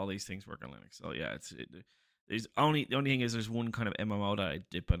Linux. All these things work on Linux. So yeah, the only thing is there's one kind of MMO that I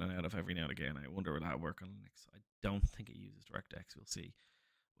dip in and out of every now and again. I wonder will that work on Linux. I don't think it uses DirectX. We'll see.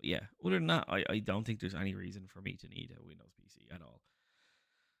 But yeah, other than that, I don't think there's any reason for me to need a Windows PC at all.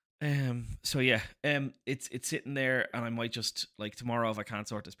 So yeah, it's sitting there, and I might just like tomorrow if I can't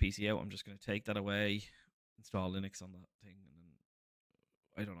sort this PC out, I'm just going to take that away, install Linux on that thing, and then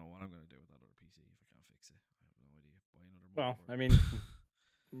I don't know what I'm going to do with that other PC if I can't fix it. I have no idea. Buy another motherboard. Well, I mean.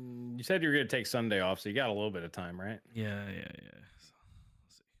 You said you're going to take Sunday off, so you got a little bit of time, right? Yeah. So,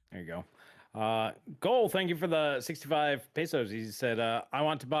 let's see. There you go. Goal, thank you for the 65 pesos. He said, I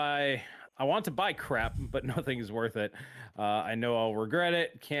want to buy crap, but nothing is worth it. I know I'll regret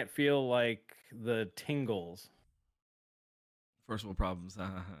it. Can't feel like the tingles. First world problems.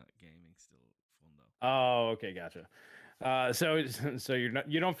 Gaming's still fun though. Oh, okay, gotcha. So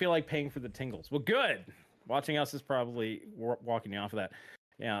you don't feel like paying for the tingles. Well, good. Watching us is probably walking you off of that.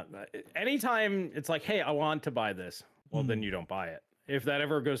 Yeah. Anytime it's like, hey, I want to buy this. Well, then you don't buy it. If that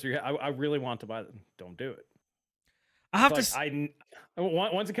ever goes through your head, I really want to buy it. Don't do it. I have to.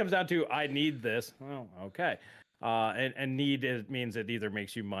 Once it comes down to I need this. Well, okay. And need means it either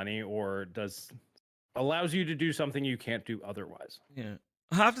makes you money or allows you to do something you can't do otherwise. Yeah.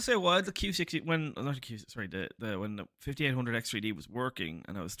 I have to say, while the Q60 when the 5800 X3D was working,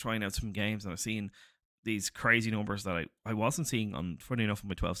 and I was trying out some games, and I was seeing these crazy numbers that I wasn't seeing on, funny enough, on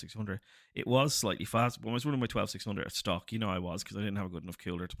my 12600. It was slightly fast. When I was running my 12600 at stock, I was, because I didn't have a good enough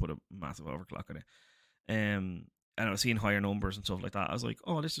cooler to put a massive overclock on it. And I was seeing higher numbers and stuff like that. I was like,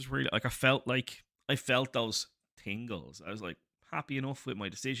 oh, this is really, like, I felt those tingles. I was like happy enough with my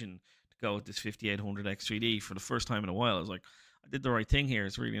decision to go with this 5800 X3D for the first time in a while. I was like, I did the right thing here.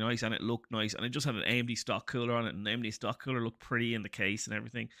 It's really nice, and it looked nice, and it just had an AMD stock cooler on it, and AMD stock cooler looked pretty in the case and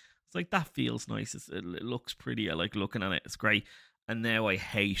everything. It's like, that feels nice. It looks pretty. I like looking at it. It's great. And now I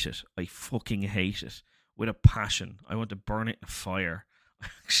hate it. I fucking hate it with a passion. I want to burn it in fire. I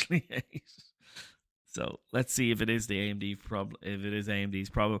actually hate it. So let's see if it is the AMD problem. If it is AMD's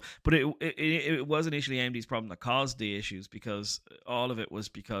problem, but it was initially AMD's problem that caused the issues, because all of it was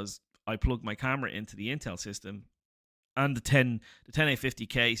because I plugged my camera into the Intel system and the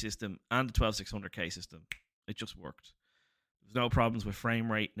 10850K system and the 12600K system. It just worked. No problems with frame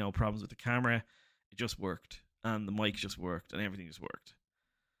rate, no problems with the camera. It just worked, and the mic just worked, and everything just worked.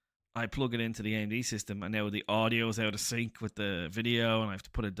 I plug it into the AMD system, and now the audio is out of sync with the video, and I have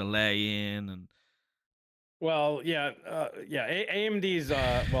to put a delay in. And well, yeah, AMD's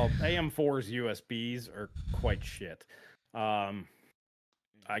AM4's USBs are quite shit. I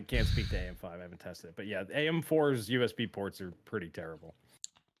can't speak to AM5. I haven't tested it, but yeah, AM4's USB ports are pretty terrible.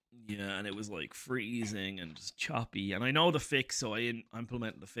 Yeah, and it was like freezing and just choppy. And I know the fix, so I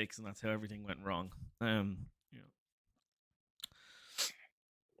implemented the fix, and that's how everything went wrong.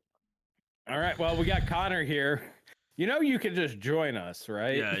 All right, well, we got Connor here. You can just join us,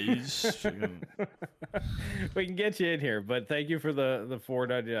 right? Yeah, we can get you in here, but thank you for the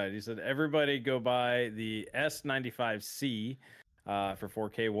 $4.99. He said, everybody go buy the S95C. for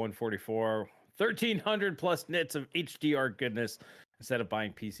 4K 144, 1300 plus nits of HDR goodness instead of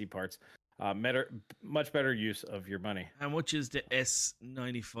buying PC parts. Much better use of your money. How much is the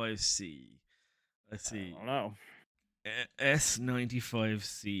S95C? Let's see. I don't know.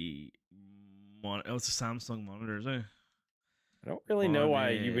 S95C. Oh, it's a Samsung monitor, is it? I don't really know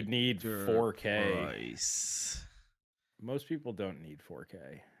why you would need 4K. Price. Most people don't need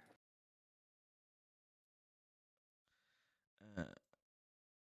 4K. I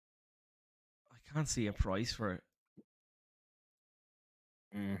can't see a price for it.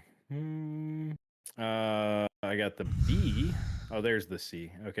 I got the B. Oh, there's the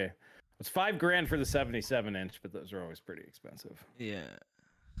C. Okay. It's $5,000 for the 77-inch, but those are always pretty expensive. Yeah.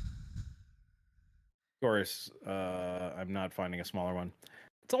 Of course, I'm not finding a smaller one.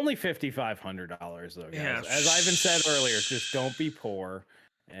 It's only $5,500 though, guys. Yeah. As Ivan said earlier, just don't be poor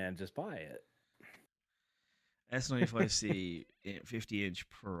and just buy it. S95C 50-inch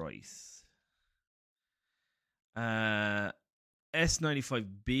price.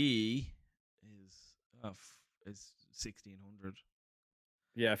 S95B is 1,600.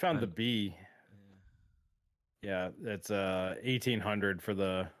 Yeah, I found the B. Yeah, it's 1,800 for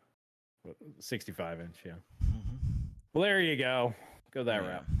the 65-inch. Yeah. Mm-hmm. Well, there you go. Go that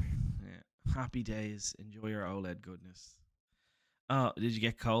route. Yeah. Happy days. Enjoy your OLED goodness. Oh, did you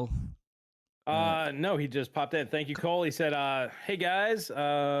get Cole? No, he just popped in. Thank you, Cole. He said, "Hey guys,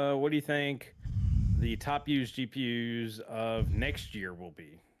 what do you think the top used GPUs of next year will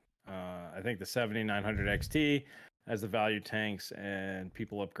be? I think the 7900 XT as the value tanks and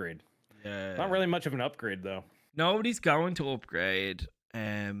people upgrade. Yeah. Not really much of an upgrade though. Nobody's going to upgrade.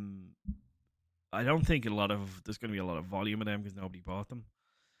 I don't think there's going to be a lot of volume of them because nobody bought them.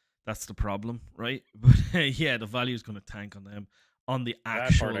 That's the problem, right? But yeah, the value is going to tank on them on the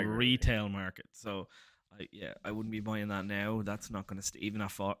actual retail market. So, I wouldn't be buying that now. That's not going to stay even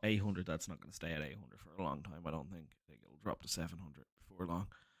at 800. That's not going to stay at 800 for a long time. I don't think it'll drop to 700 before long.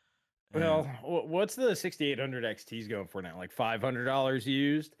 Well, what's the 6800 XTs going for now? Like $500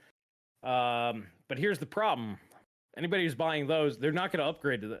 used. But here's the problem. Anybody who's buying those, they're not going to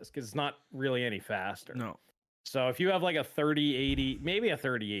upgrade to this because it's not really any faster. No. So if you have like a 3080, maybe a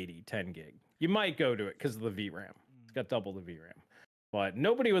 3080 10 gig, you might go to it because of the VRAM. It's got double the VRAM. But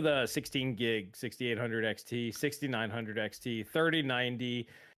nobody with a 16 gig 6800 XT, 6900 XT, 3090,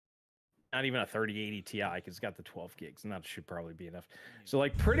 not even a 3080 Ti because it's got the 12 gigs, and that should probably be enough. So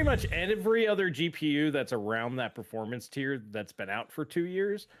like pretty much every other GPU that's around that performance tier that's been out for 2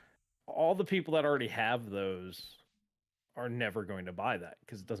 years, all the people that already have those are never going to buy that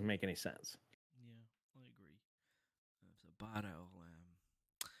because it doesn't make any sense. Yeah, I agree. It's a bad old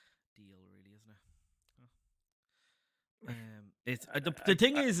deal, really, isn't it? It's the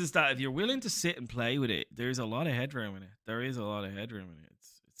thing is that if you're willing to sit and play with it, there's a lot of headroom in it. There is a lot of headroom in it.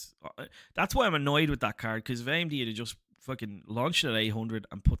 It's that's why I'm annoyed with that card, because if AMD had just fucking launched it at 800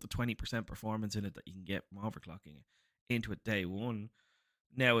 and put the 20% performance in it that you can get from overclocking it into it day one,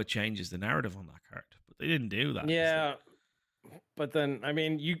 now it changes the narrative on that card. But they didn't do that. Yeah. But then, I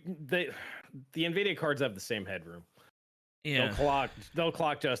mean, the NVIDIA cards have the same headroom. Yeah, they'll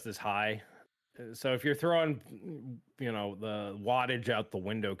clock just as high. So if you're throwing, the wattage out the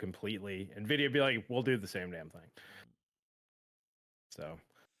window completely, NVIDIA be like, we'll do the same damn thing. So,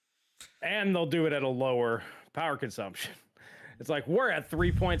 and they'll do it at a lower power consumption. It's like, we're at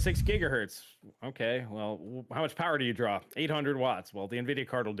 3.6 gigahertz. Okay, well, how much power do you draw? 800 watts. Well, the NVIDIA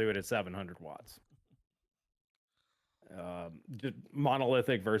card will do it at 700 watts.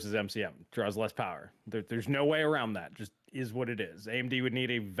 Monolithic versus MCM draws less power. There's no way around that. Just is what it is. AMD would need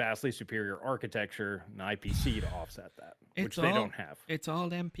a vastly superior architecture and IPC to offset that, which they don't have. It's all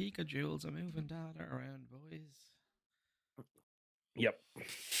them picajoules are moving data around, boys. Yep.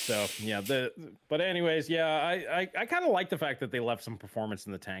 So yeah, but anyways, yeah, I kind of like the fact that they left some performance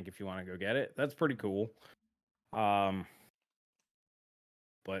in the tank if you want to go get it. That's pretty cool.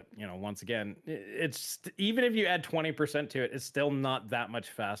 But once again, it's even if you add 20% to it, it's still not that much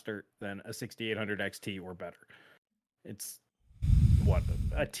faster than a 6800 XT or better. It's what,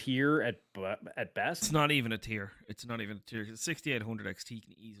 a tier at best. It's not even a tier. It's not even a tier. 6800 XT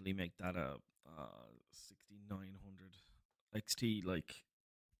can easily make that a 6900 XT like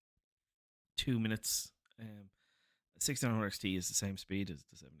 2 minutes. 6900 XT is the same speed as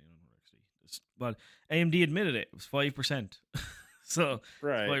the 7900 XT. But AMD admitted it was 5%. So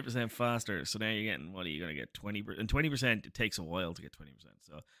right. 5% faster. So now you're getting, what are you going to get? 20%. And 20%, it takes a while to get 20%.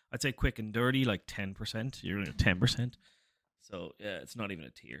 So I'd say quick and dirty, like 10%. You're going to get 10%. So yeah, it's not even a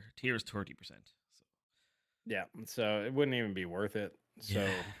tier. Tier is 30%. So yeah, so it wouldn't even be worth it. So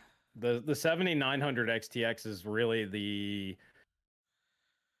yeah. the 7900 XTX is really the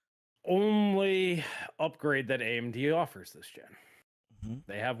only upgrade that AMD offers this gen. Mm-hmm.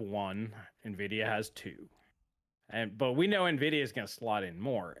 They have one, Nvidia has two. But we know Nvidia is going to slot in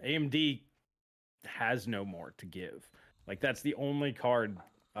more. AMD has no more to give. Like, that's the only card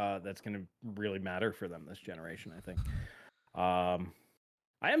that's going to really matter for them this generation, I think. I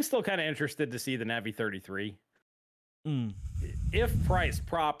am still kind of interested to see the Navi 33. If priced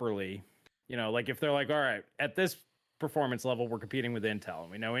properly, like if they're like, all right, at this performance level, we're competing with Intel,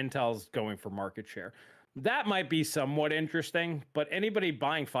 and we know Intel's going for market share. That might be somewhat interesting, but anybody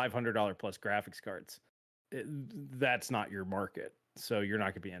buying $500 plus graphics cards, that's not your market. So you're not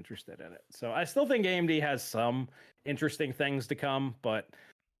going to be interested in it. So I still think AMD has some interesting things to come, but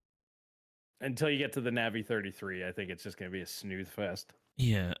until you get to the Navi 33, I think it's just going to be a snooze fest.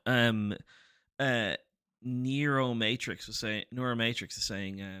 Yeah. Neuromatrix is saying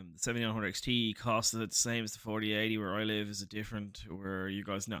the 7900 XT costs the same as the 4080 where I live. Is it different where you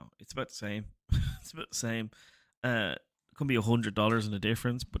guys know? It's about the same. It's about the same. Could be $100 in the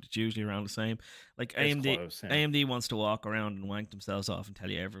difference, but it's usually around the same. Like AMD, close, yeah. AMD wants to walk around and wank themselves off and tell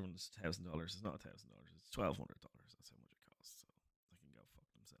you everyone's $1,000. It's not $1,000. It's $1,200. That's how much it costs. So they can go fuck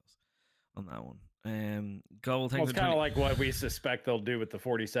themselves on that one. Gold. Well, it's kind of like what we suspect they'll do with the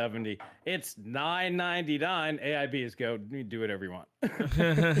 4070. It's $999. AIB is go. You do whatever you want.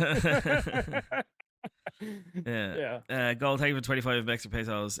 Yeah. Gold taking for 25 extra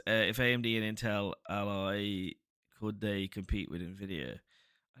pesos. If AMD and Intel ally, could they compete with Nvidia?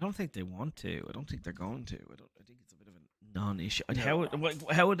 I don't think they want to. I don't think they're going to. I think it's a bit of a non-issue. No.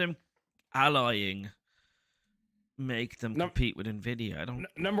 How would them allying make them compete with Nvidia? I don't.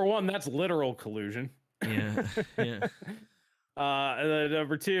 Number one, that's literal collusion. Yeah.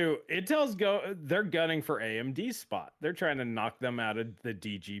 Number two, they're gunning for AMD's spot. They're trying to knock them out of the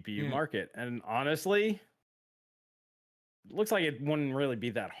DGPU market. And honestly, it looks like it wouldn't really be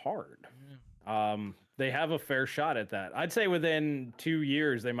that hard. They have a fair shot at that. I'd say within 2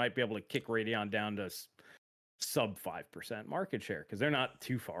 years, they might be able to kick Radeon down to sub 5% market share because they're not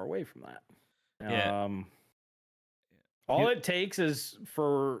too far away from that. All it takes is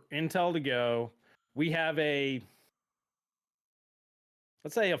for Intel to go. We have let's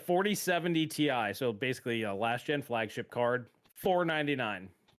say a 4070 Ti, so basically a last gen flagship card, $499,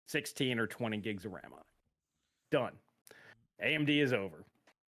 16 or 20 gigs of RAM on it. Done. AMD is over.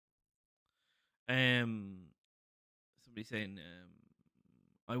 Somebody saying,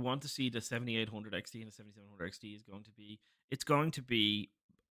 I want to see the 7800 XT and the 7700 XT it's going to be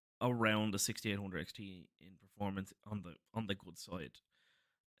around the 6800 XT in performance on the good side,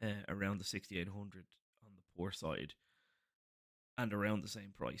 around the 6800 on the poor side, and around the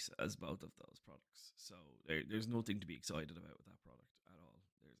same price as both of those products. So there's nothing to be excited about with that product at all.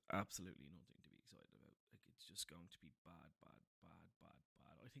 There's absolutely nothing to be excited about. Like, it's just going to be bad.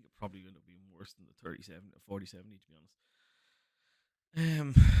 I think it probably end up being worse than the 4070 to be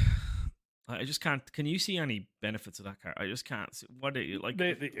honest. I just can't. Can you see any benefits of that car? I just can't see. What do you like?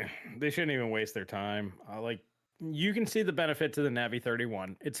 They shouldn't even waste their time. You can see the benefit to the Navi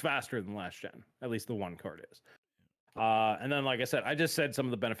 31. It's faster than last gen. At least the one card is. And then, like I said, I just said some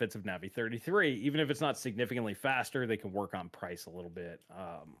of the benefits of Navi 33. Even if it's not significantly faster, they can work on price a little bit.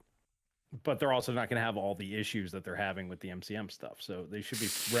 But they're also not going to have all the issues that they're having with the MCM stuff. So they should be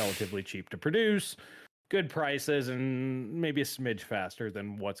relatively cheap to produce, good prices, and maybe a smidge faster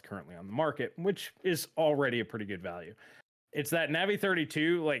than what's currently on the market, which is already a pretty good value. It's that Navi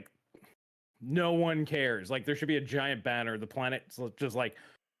 32, like, no one cares. Like, there should be a giant banner. The planet's just like,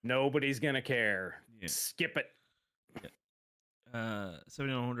 nobody's going to care. Yeah. Skip it.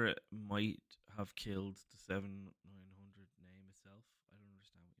 7900 might have killed the 7900 name itself. I don't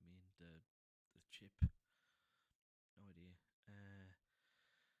understand what you mean. The chip. No idea.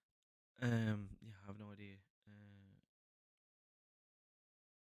 Yeah, I have no idea.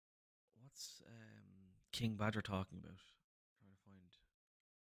 What's King Badger talking about? Trying to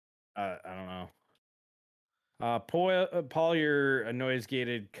find. I don't know. Paul, your noise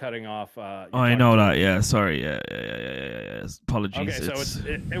gated cutting off. I know that. Yeah, sorry. Yeah. Apologies. Okay, so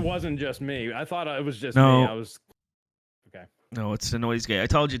it wasn't just me. I thought it was just me. I was okay. No, it's a noise gate. I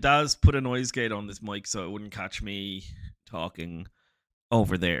told you, Daz put a noise gate on this mic so it wouldn't catch me talking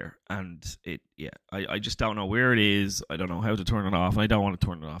over there. And I just don't know where it is. I don't know how to turn it off, and I don't want to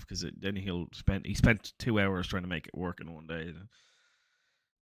turn it off because then he spent 2 hours trying to make it work in one day.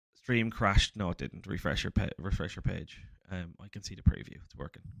 Stream crashed. No, it didn't. Refresh your page. I can see the preview. It's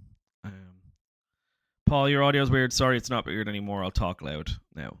working. Paul, your audio's weird. Sorry, it's not weird anymore. I'll talk loud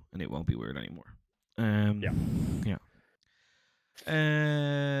now, and it won't be weird anymore. Yeah.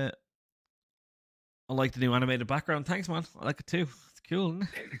 I like the new animated background. Thanks, man. I like it too. It's cool.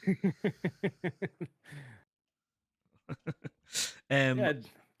 Isn't it?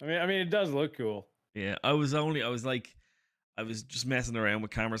 Yeah, I mean, it does look cool. Yeah, I was just messing around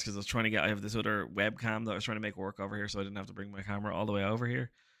with cameras because I have this other webcam that I was trying to make work over here, so I didn't have to bring my camera all the way over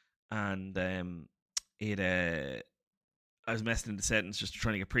here. And I was messing in the settings just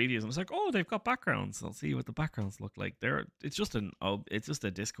trying to get previews, and I was like, oh, they've got backgrounds. I'll see what the backgrounds look like. It's just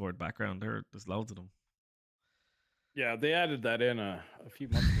a Discord background. There's loads of them. Yeah, they added that in a few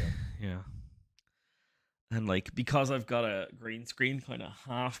months ago. Yeah. And like, because I've got a green screen kind of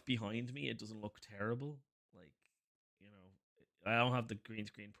half behind me, it doesn't look terrible. Like, you know, I don't have the green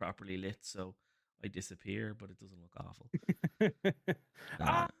screen properly lit, so I disappear, but it doesn't look awful.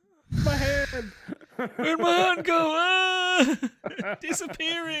 My hand! Where'd my hand go? Ah!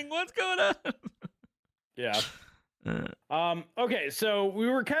 Disappearing. What's going on? Yeah. Okay, so we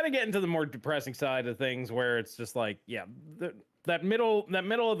were kind of getting to the more depressing side of things, where it's just like, yeah, that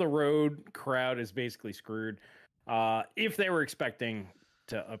middle of the road crowd is basically screwed. If they were expecting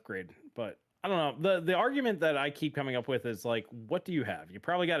to upgrade, but I don't know. The argument that I keep coming up with is like, what do you have? You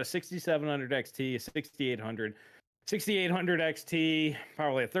probably got a 6700 XT, a 6800 XT,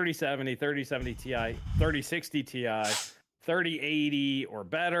 probably a 3070, 3070 Ti, 3060 Ti, 3080 or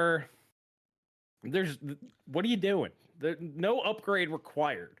better. What are you doing? There's no upgrade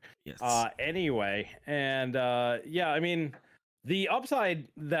required. Yes. Anyway, and yeah, I mean, the upside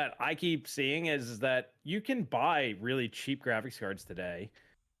that I keep seeing is that you can buy really cheap graphics cards today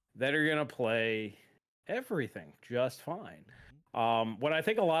that are gonna play everything just fine. What I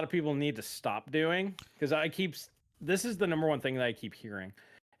think a lot of people need to stop doing, because this is the number one thing that I keep hearing,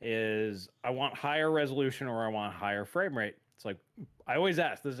 is I want higher resolution or I want higher frame rate. It's like, I always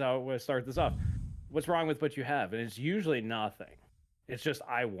ask, this is how I start this off. What's wrong with what you have? And it's usually nothing. It's just,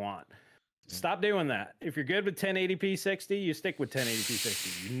 I want. Stop doing that. If you're good with 1080p 60, you stick with 1080p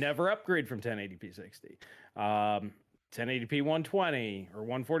 60. You never upgrade from 1080p 60. 1080p 120 or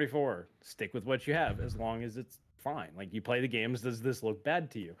 144, stick with what you have as long as it's fine. Like, you play the games, does this look bad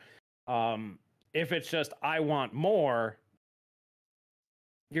to you? If it's just, I want more,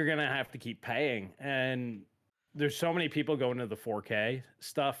 you're going to have to keep paying. And there's so many people going to the 4K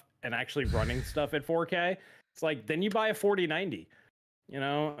stuff and actually running stuff at 4K. It's like, then you buy a 4090. You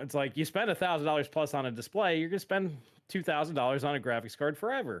know, it's like, you spend $1,000 plus on a display, you're going to spend $2,000 on a graphics card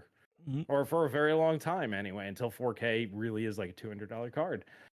forever. Mm-hmm. Or for a very long time anyway, until 4K really is like a $200 card.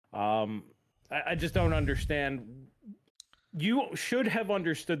 I just don't understand. You should have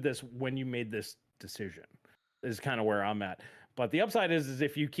understood this when you made this decision, is kind of where I'm at. But the upside is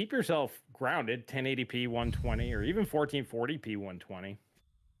if you keep yourself grounded, 1080p 120 or even 1440p 120,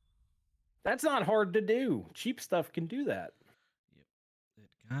 that's not hard to do. Cheap stuff can do that. Yep,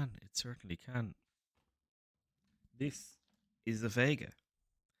 it can. It certainly can. This is the Vega.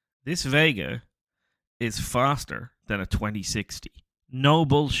 This Vega is faster than a 2060. No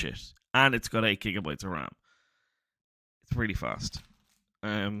bullshit. And it's got 8 gigabytes of RAM. It's really fast.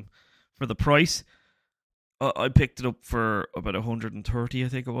 For the price, I picked it up for about 130, I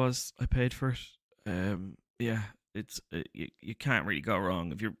think it was. I paid for it. Yeah, it's you can't really go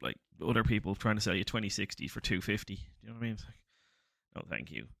wrong if you're like other people trying to sell you 2060 for 250. You know what I mean? It's like, no, thank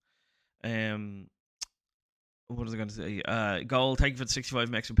you. What was I going to say? Gold, thank you for the 65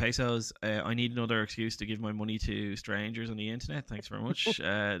 Mexican pesos. I need another excuse to give my money to strangers on the internet. Thanks very much.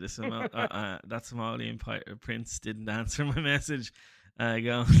 That Somalian prince didn't answer my message.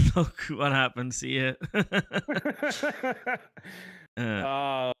 Go, look what happened. See ya.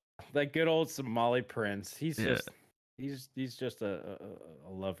 That good old Somali prince. He's just a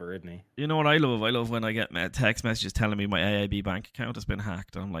lover, isn't he? You know what I love? I love when I get text messages telling me my AIB bank account has been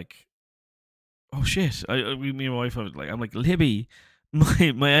hacked. And I'm like, oh shit! Me and my wife, I'm like, Libby, my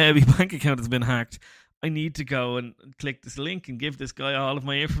AIB bank account has been hacked. I need to go and click this link and give this guy all of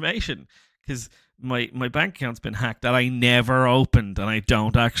my information because my bank account's been hacked that I never opened and I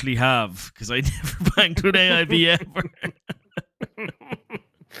don't actually have because I never banked with AIB ever.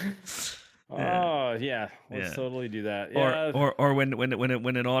 Oh yeah, let's totally do that. Yeah. Or when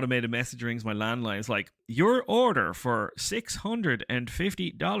an automated message rings my landline, it's like, your order for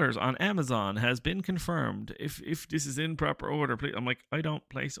 $650 on Amazon has been confirmed. If this is in proper order, please. I'm like, I don't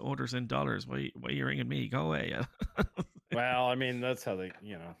place orders in dollars. Why are you ringing me? Go away. Well, I mean, that's how they,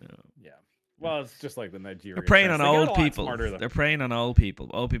 yeah. Well, it's just like the Nigeria. They're preying on old people. They're preying on old people.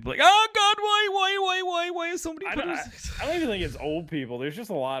 Old people like, oh God, why is somebody? I don't even think it's old people. There's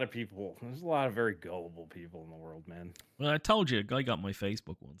just a lot of people. There's a lot of very gullible people in the world, man. Well, I told you, a guy got my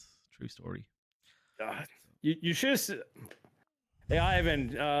Facebook once. True story. You should. Hey,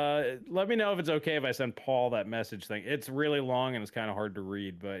 Ivan, let me know if it's okay if I send Paul that message thing. It's really long and it's kind of hard to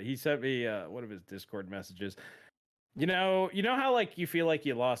read, but he sent me one of his Discord messages. You know how like you feel like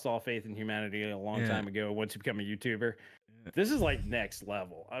you lost all faith in humanity a long time ago once you become a YouTuber? Yeah. This is like next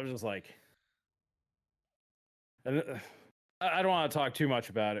level. I was just like, I don't want to talk too much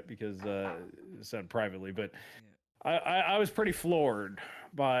about it because it's said privately, but I was pretty floored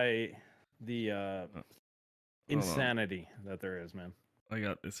by the insanity that there is, man. I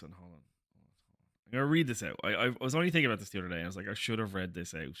got this one. Hold on. I'm gonna read this out. I was only thinking about this the other day. I was like, I should have read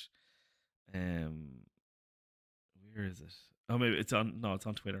this out. Where is it? Oh, maybe it's on. No, it's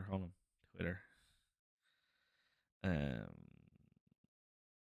on Twitter. Hold on, Twitter. Go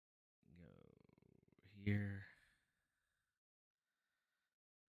here.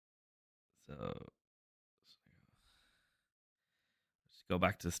 So let's go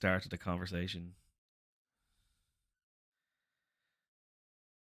back to the start of the conversation.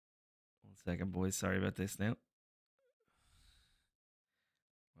 1 second, boys. Sorry about this now.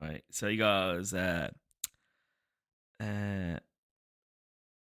 Right. So he goes,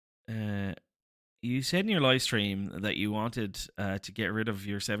 you said in your live stream that you wanted to get rid of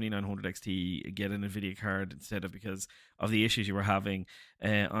your 7900 XT, get an NVIDIA card instead of because of the issues you were having.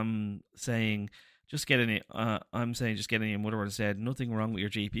 I'm saying just get any. I'm saying just get any motherboard instead. Nothing wrong with your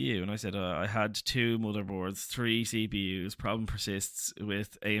GPU. And I said I had 2 motherboards, 3 CPUs. Problem persists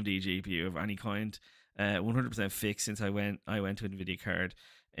with AMD GPU of any kind. 100% fixed since I went to NVIDIA card.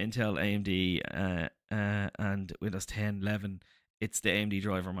 Intel, AMD, and Windows 10, 11. It's the AMD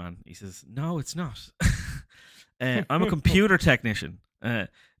driver, man. He says, no, it's not. I'm a computer technician.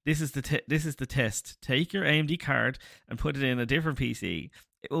 This is the test. Take your AMD card and put it in a different PC.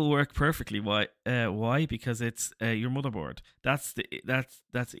 It will work perfectly. Why? Because it's your motherboard. That's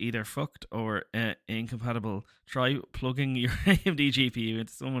either fucked or incompatible. Try plugging your AMD GPU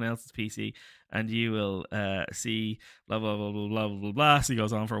into someone else's PC, and you will see blah blah blah blah blah blah blah. So he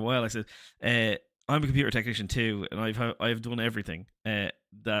goes on for a while. I said, I'm a computer technician too, and I've done everything that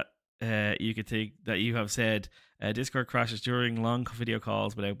you could think that you have said. Discord crashes during long video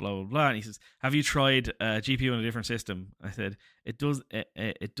calls without blah blah blah. And he says, "Have you tried GPU on a different system?" I said, "It does.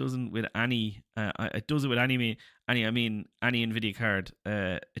 It doesn't with any. It does it with any NVIDIA card.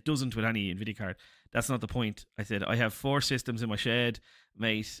 It doesn't with any NVIDIA card. That's not the point." I said, "I have 4 systems in my shed,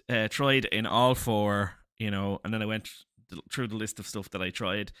 mate. Tried in all 4, you know." And then I went through the list of stuff that I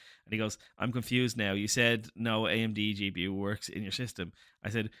tried, and he goes, "I'm confused now. You said no AMD GPU works in your system." I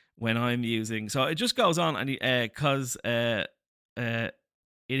said, "When I'm using," so it just goes on, and because it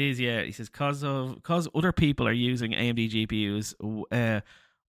is, yeah. He says, "Cause other people are using AMD GPUs.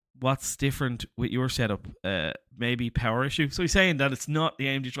 What's different with your setup? Maybe power issue." So he's saying that it's not the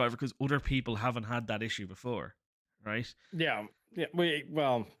AMD driver because other people haven't had that issue before, right? Yeah. Yeah,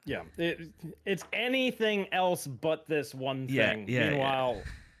 it's anything else but this one thing.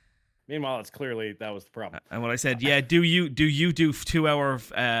 Meanwhile, it's clearly that was the problem. And when I said, do you do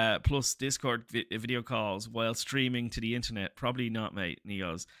 2-hour plus Discord video calls while streaming to the internet? Probably not, mate. And he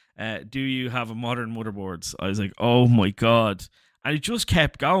goes, do you have a modern motherboards? I was like, oh my god, and it just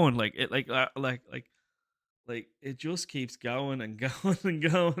kept going, like it just keeps going and going and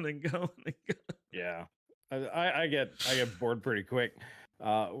going and going and going. Yeah. I get bored pretty quick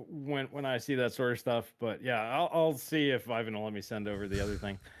when I see that sort of stuff. But yeah, I'll see if Ivan will let me send over the other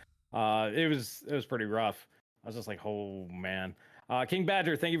thing. It was pretty rough. I was just like, oh man. King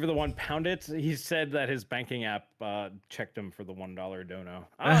Badger, thank you for the £1. He said that his banking app checked him for the $1 dono.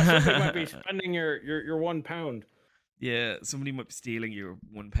 Somebody might be spending your £1. Yeah, somebody might be stealing your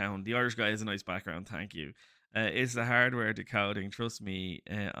 £1. The Irish guy has a nice background. Thank you. Is the hardware decoding? Trust me,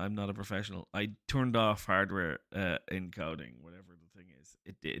 I'm not a professional. I turned off hardware encoding, whatever the thing is.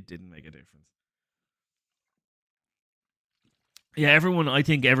 It didn't make a difference. Yeah, I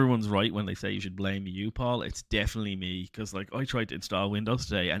think everyone's right when they say you should blame you, Paul. It's definitely me, because like I tried to install Windows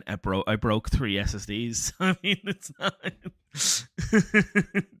today and I broke 3 SSDs. I mean, it's not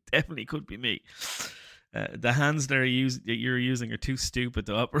definitely could be me. The hands that you're using are too stupid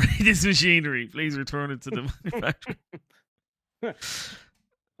to operate this machinery. Please return it to the manufacturer.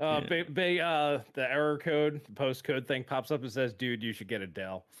 The error code, the post code thing pops up and says, "Dude, you should get a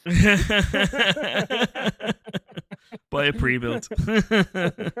Dell." Buy a pre-built.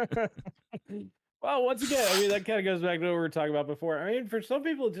 Well, once again, I mean, that kind of goes back to what we were talking about before. I mean, for some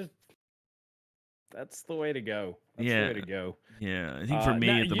people, that's the way to go. That's the way to go. Yeah, I think for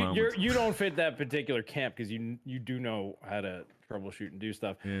me at the moment, you don't fit that particular camp because you do know how to troubleshoot and do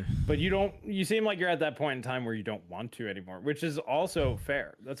stuff. Yeah. But you seem like you're at that point in time where you don't want to anymore, which is also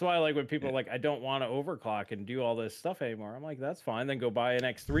fair. That's why I like when people are like, I don't want to overclock and do all this stuff anymore. I'm like, that's fine. Then go buy an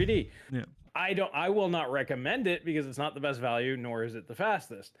X3D. Yeah. I will not recommend it because it's not the best value, nor is it the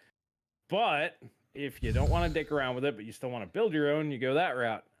fastest. But if you don't want to dick around with it, but you still want to build your own, you go that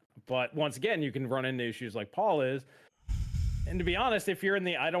route. But once again, you can run into issues like Paul is. And to be honest, if you're in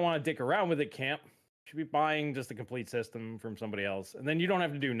the I don't want to dick around with it camp, you should be buying just a complete system from somebody else. And then you don't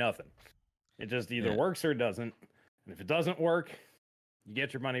have to do nothing. It just either works or it doesn't. And if it doesn't work, you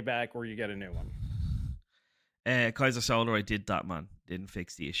get your money back or you get a new one. Kaiser Solar, I did that, man. Didn't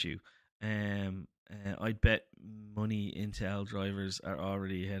fix the issue. I'd bet money Intel drivers are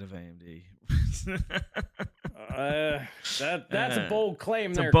already ahead of AMD. That's a bold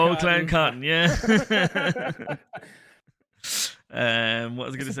claim. It's there, a bold Cotton. claim, Cotton. Yeah. What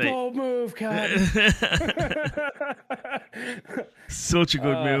was I going to say? Bold move, Cotton. Such a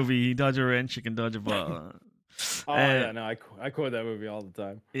good movie. Dodge a wrench, you can dodge a ball. Yeah, no, I quote that movie all the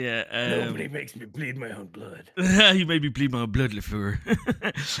time. Yeah, nobody makes me bleed my own blood. You made me bleed my own blood, Lafleur.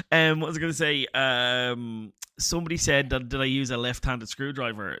 What was I going to say? Somebody said that did I use a left-handed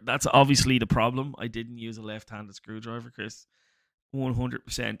screwdriver? That's obviously the problem. I didn't use a left-handed screwdriver, Chris.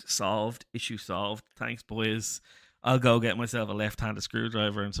 100% solved. Issue solved. Thanks, boys. I'll go get myself a left-handed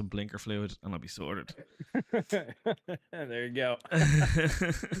screwdriver and some blinker fluid, and I'll be sorted. There you go.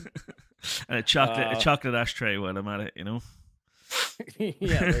 And a chocolate ashtray while I'm at it, you know.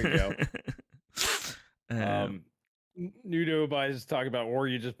 Yeah, there you go. Nudo buys talk about, or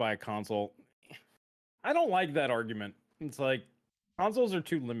you just buy a console. I don't like that argument. It's like consoles are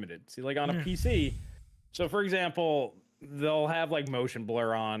too limited. See, like on a PC. So, for example, they'll have like motion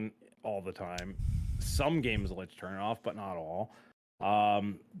blur on all the time. Some games will let you turn it off, but not all.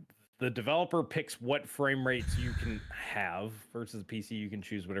 The developer picks what frame rates you can have versus the PC. You can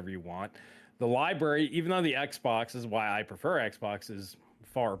choose whatever you want. The library, even though the Xbox is why I prefer Xbox, is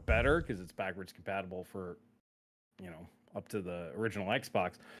far better because it's backwards compatible for, up to the original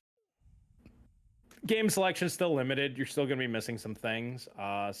Xbox. Game selection is still limited. You're still going to be missing some things.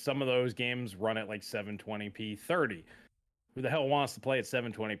 Some of those games run at like 720p 30. Who the hell wants to play at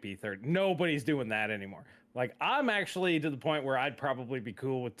 720p 30? Nobody's doing that anymore. Like, I'm actually to the point where I'd probably be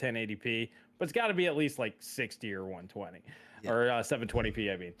cool with 1080p, but it's got to be at least like 60 or 120 or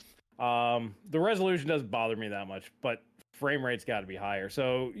 720p. I mean, the resolution doesn't bother me that much, but frame rate's got to be higher.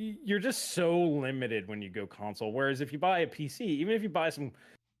 So you're just so limited when you go console. Whereas if you buy a PC, even if you buy some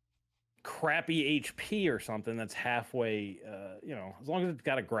crappy HP or something that's halfway, as long as it's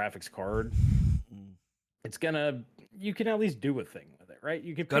got a graphics card, you can at least do a thing with it, right?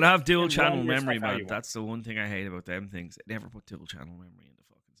 You can gotta have dual channel memory, man. That's the one thing I hate about them things. They never put dual channel memory into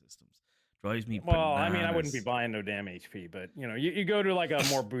fucking systems. Drives me bananas. Well, I mean, I wouldn't be buying no damn HP, but you go to like a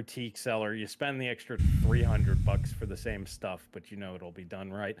more boutique seller, you spend the extra $300 for the same stuff, but it'll be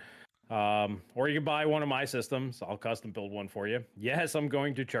done right. Or you can buy one of my systems. I'll custom build one for you. Yes, I'm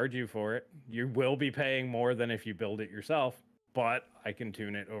going to charge you for it. You will be paying more than if you build it yourself, but I can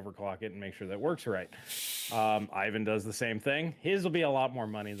tune it, overclock it, and make sure that works right. Ivan does the same thing. His will be a lot more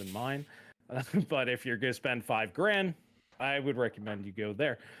money than mine. But if you're going to spend $5,000, I would recommend you go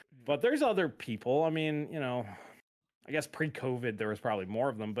there. But there's other people. I mean, I guess pre-COVID there was probably more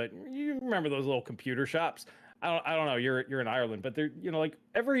of them, but you remember those little computer shops? I don't know. You're in Ireland, but they're like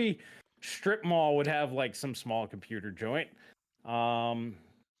every strip mall would have like some small computer joint.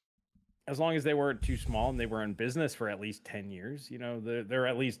 As long as they weren't too small and they were in business for at least 10 years, they're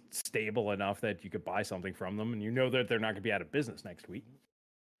at least stable enough that you could buy something from them and that they're not going to be out of business next week.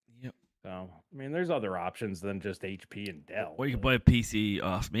 Yep. So, I mean, there's other options than just HP and Dell. Or you can buy a PC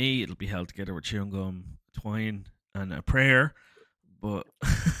off me. It'll be held together with chewing gum, twine, and a prayer. But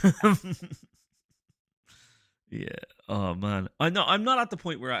yeah. Oh man. I'm not at the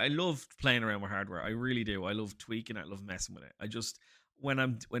point where I love playing around with hardware. I really do. I love tweaking it. I love messing with it. I just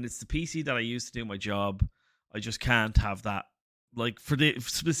when it's the PC that I use to do my job, I just can't have that. Like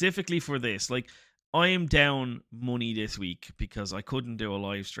specifically for this, like I am down money this week because I couldn't do a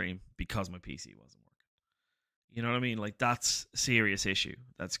live stream because my PC wasn't working. You know what I mean? Like that's a serious issue.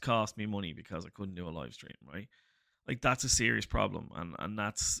 That's cost me money because I couldn't do a live stream, right? Like that's a serious problem, and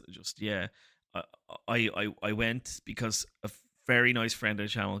that's just I went because a very nice friend of the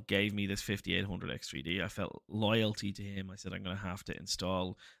channel gave me this 5800 X3D. I felt loyalty to him. I said I'm going to have to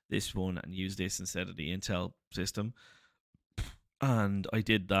install this one and use this instead of the Intel system, and I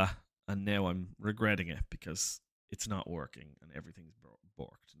did that. And now I'm regretting it because it's not working and everything's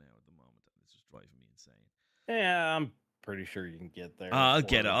borked now at the moment. And it's just driving me insane. Yeah, I'm pretty sure you can get there. I'll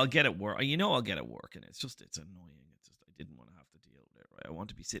get it work. I'll get it working. It's annoying. It's just I didn't want to have to deal right, I want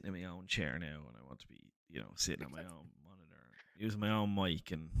to be sitting in my own chair now, and I want to be, sitting on my own monitor, using my own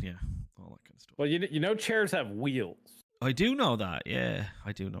mic, and all that kind of stuff. Well, you know, chairs have wheels. I do know that. Yeah,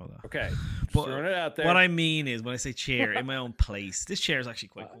 I do know that. Okay, just but throwing it out there. What I mean is, when I say chair, in my own place, this chair is actually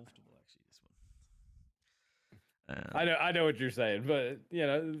quite comfortable. Actually, this one. I know what you're saying, but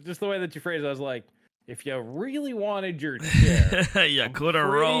just the way that you phrase it, I was like, if you really wanted your chair, you could have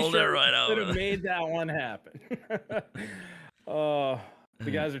rolled it right out. Could have made that one happen.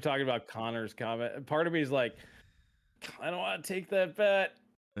 The guys are talking about Connor's comment. Part of me is like, I don't want to take that bet.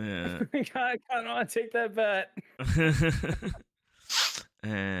 Yeah. I kind of want to take that bet.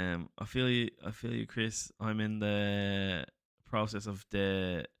 I feel you, Chris. I'm in the process of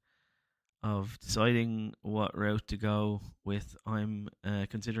deciding what route to go with. I'm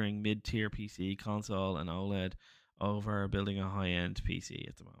considering mid-tier PC, console, and OLED over building a high-end PC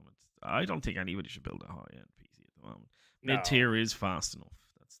at the moment. I don't think anybody should build a high-end PC at the moment. Mid-tier is fast enough.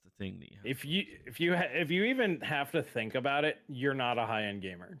 That's the thing that you have. If you even have to think about it, you're not a high-end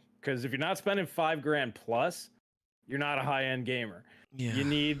gamer. Because if you're not spending $5,000 plus, you're not a high-end gamer. Yeah. You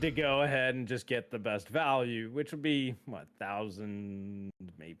need to go ahead and just get the best value, which would be what, $1,000,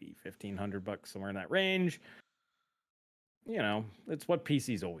 maybe $1,500, somewhere in that range. It's what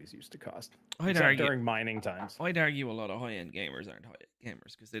PCs always used to cost. During mining times. I'd argue a lot of high-end gamers aren't high-end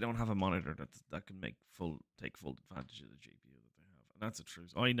gamers because they don't have a monitor that can take full advantage of the GPU that they have, and that's the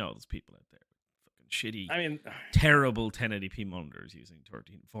truth. I know there's people out there with fucking shitty, terrible 1080p monitors using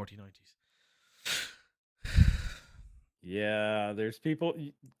 4090s. Yeah, there's people.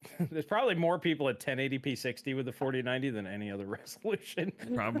 There's probably more people at 1080p 60 with the 4090 than any other resolution.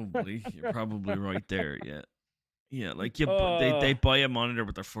 Probably, you're probably right there. Yeah. Like they buy a monitor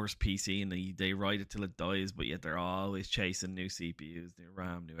with their first PC and they ride it till it dies, but yet they're always chasing new CPUs, new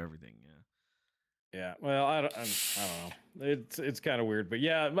RAM, new everything. Yeah. Well, I don't know. It's kind of weird, but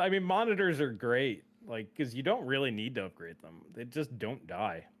yeah, I mean, monitors are great, like because you don't really need to upgrade them. They just don't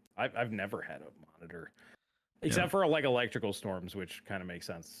die. I've never had a monitor. Except for like electrical storms, which kind of makes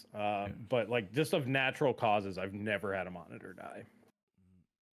sense. But like just of natural causes, I've never had a monitor die.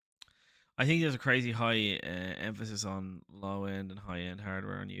 I think there's a crazy high emphasis on low end and high end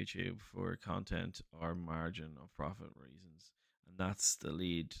hardware on YouTube for content or margin of profit reasons, and that's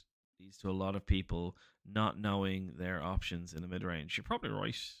leads to a lot of people not knowing their options in the mid range. You're probably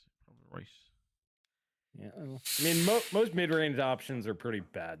right. Yeah, I mean, most mid-range options are pretty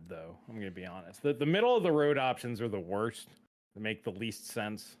bad, though. I'm going to be honest. The middle-of-the-road options are the worst. They make the least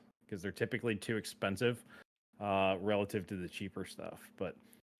sense because they're typically too expensive relative to the cheaper stuff. But,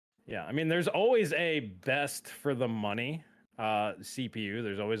 yeah, I mean, there's always a best for the money CPU.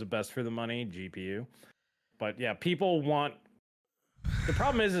 There's always a best for the money GPU. But, yeah, people want... The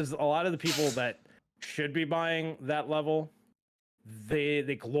problem is a lot of the people that should be buying that level... They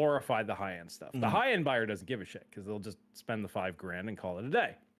glorify the high end stuff. The high end buyer doesn't give a shit because they'll just spend the $5,000 and call it a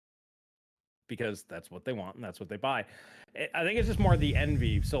day because that's what they want and that's what they buy. I think it's just more the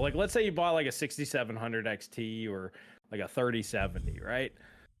envy. So like, let's say you bought like a 6700 XT or like a 3070, right?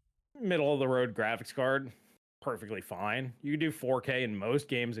 Middle of the road graphics card, perfectly fine. You can do 4K in most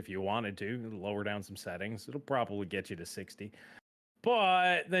games if you wanted to. Lower down some settings, it'll probably get you to 60.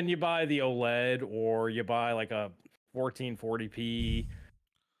 But then you buy the OLED or you buy like a 1440p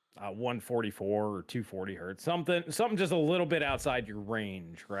 144 or 240 hertz, something just a little bit outside your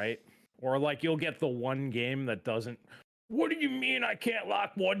range, right? Or like you'll get the one game that doesn't, what do you mean I can't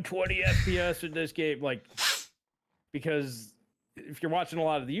lock 120 FPS in this game? Like, because if you're watching a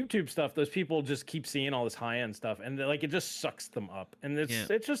lot of the YouTube stuff, those people just keep seeing all this high-end stuff and like it just sucks them up, and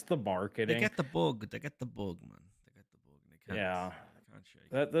it's just the marketing. They get the bug, man. They get the bug, and they can't. Yeah.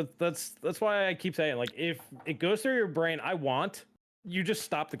 That's why I keep saying, like, if it goes through your brain, you just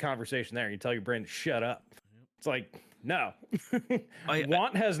stop the conversation there. You tell your brain to shut up. Yep. It's like, no,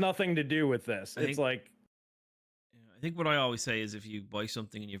 want has nothing to do with this. I think what I always say is if you buy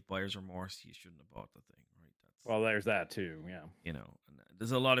something and you have buyer's remorse, you shouldn't have bought the thing, right? Well, there's that too. Yeah. And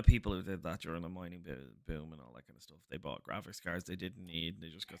there's a lot of people who did that during the mining boom and all that kind of stuff. They bought graphics cards they didn't need. And they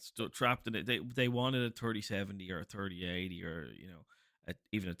just got trapped in it. They wanted a 3070 or a 3080 or,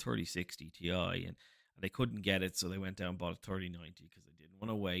 even a 3060 Ti, and they couldn't get it, so they went down and bought a 3090 because they didn't want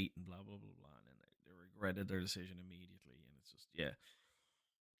to wait and blah blah blah blah, and they regretted their decision immediately. And it's just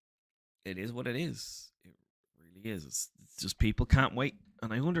it is what it is. It really is. It's just people can't wait,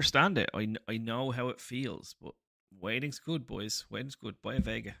 and I understand it. I know how it feels, but waiting's good, boys. Waiting's good. Buy a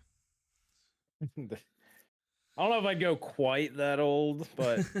Vega. I don't know if I'd go quite that old,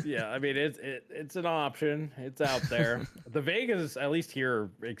 but yeah, I mean it's an option. It's out there. The Vegas, at least here,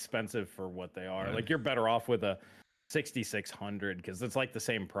 are expensive for what they are. Like you're better off with a 6600 because it's like the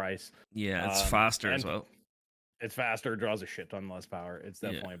same price. Yeah, it's faster as and well. It's faster, draws a shit ton less power. It's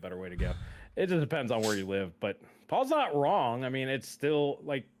definitely a better way to go. It just depends on where you live, but Paul's not wrong. I mean, it's still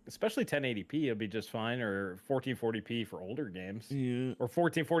like, especially 1080p, it'll be just fine, or 1440p for older games, or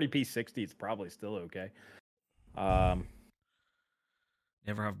 1440p 60. It's probably still okay.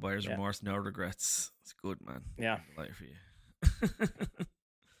 Never have buyer's remorse, no regrets. It's good, man. Yeah, life for you.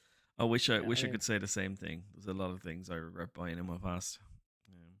 I wish I could say the same thing. There's a lot of things I regret buying in my past.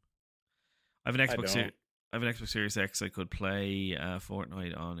 I have an Xbox. I have an Xbox Series X. I could play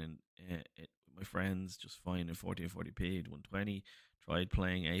Fortnite on and with my friends just fine in 1440p at 120. Tried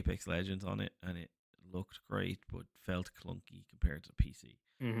playing Apex Legends on it, and it looked great, but felt clunky compared to PC.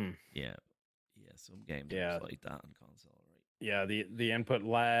 Mm-hmm. Yeah, some games are just like that on console, right? Yeah, the input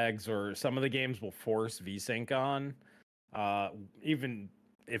lags, or some of the games will force VSync on, even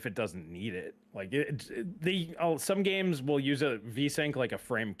if it doesn't need it. Like some games will use a VSync like a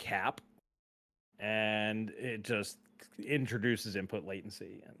frame cap, and it just introduces input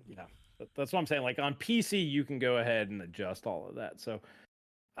latency. And that's what I'm saying. Like on PC, you can go ahead and adjust all of that. So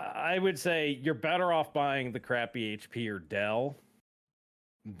I would say you're better off buying the crappy HP or Dell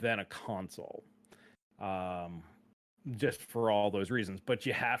than a console. Just for all those reasons, but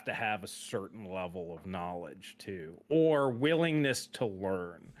you have to have a certain level of knowledge too, or willingness to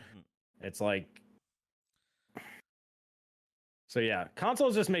learn. It's like, so yeah,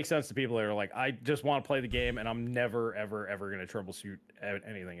 consoles just make sense to people that are like, I just want to play the game and I'm never, ever, ever going to troubleshoot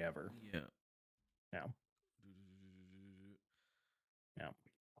anything ever. Yeah.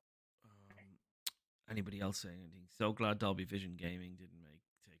 Anybody else saying anything? So glad Dolby Vision gaming didn't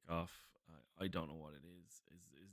take off. I don't know what it is.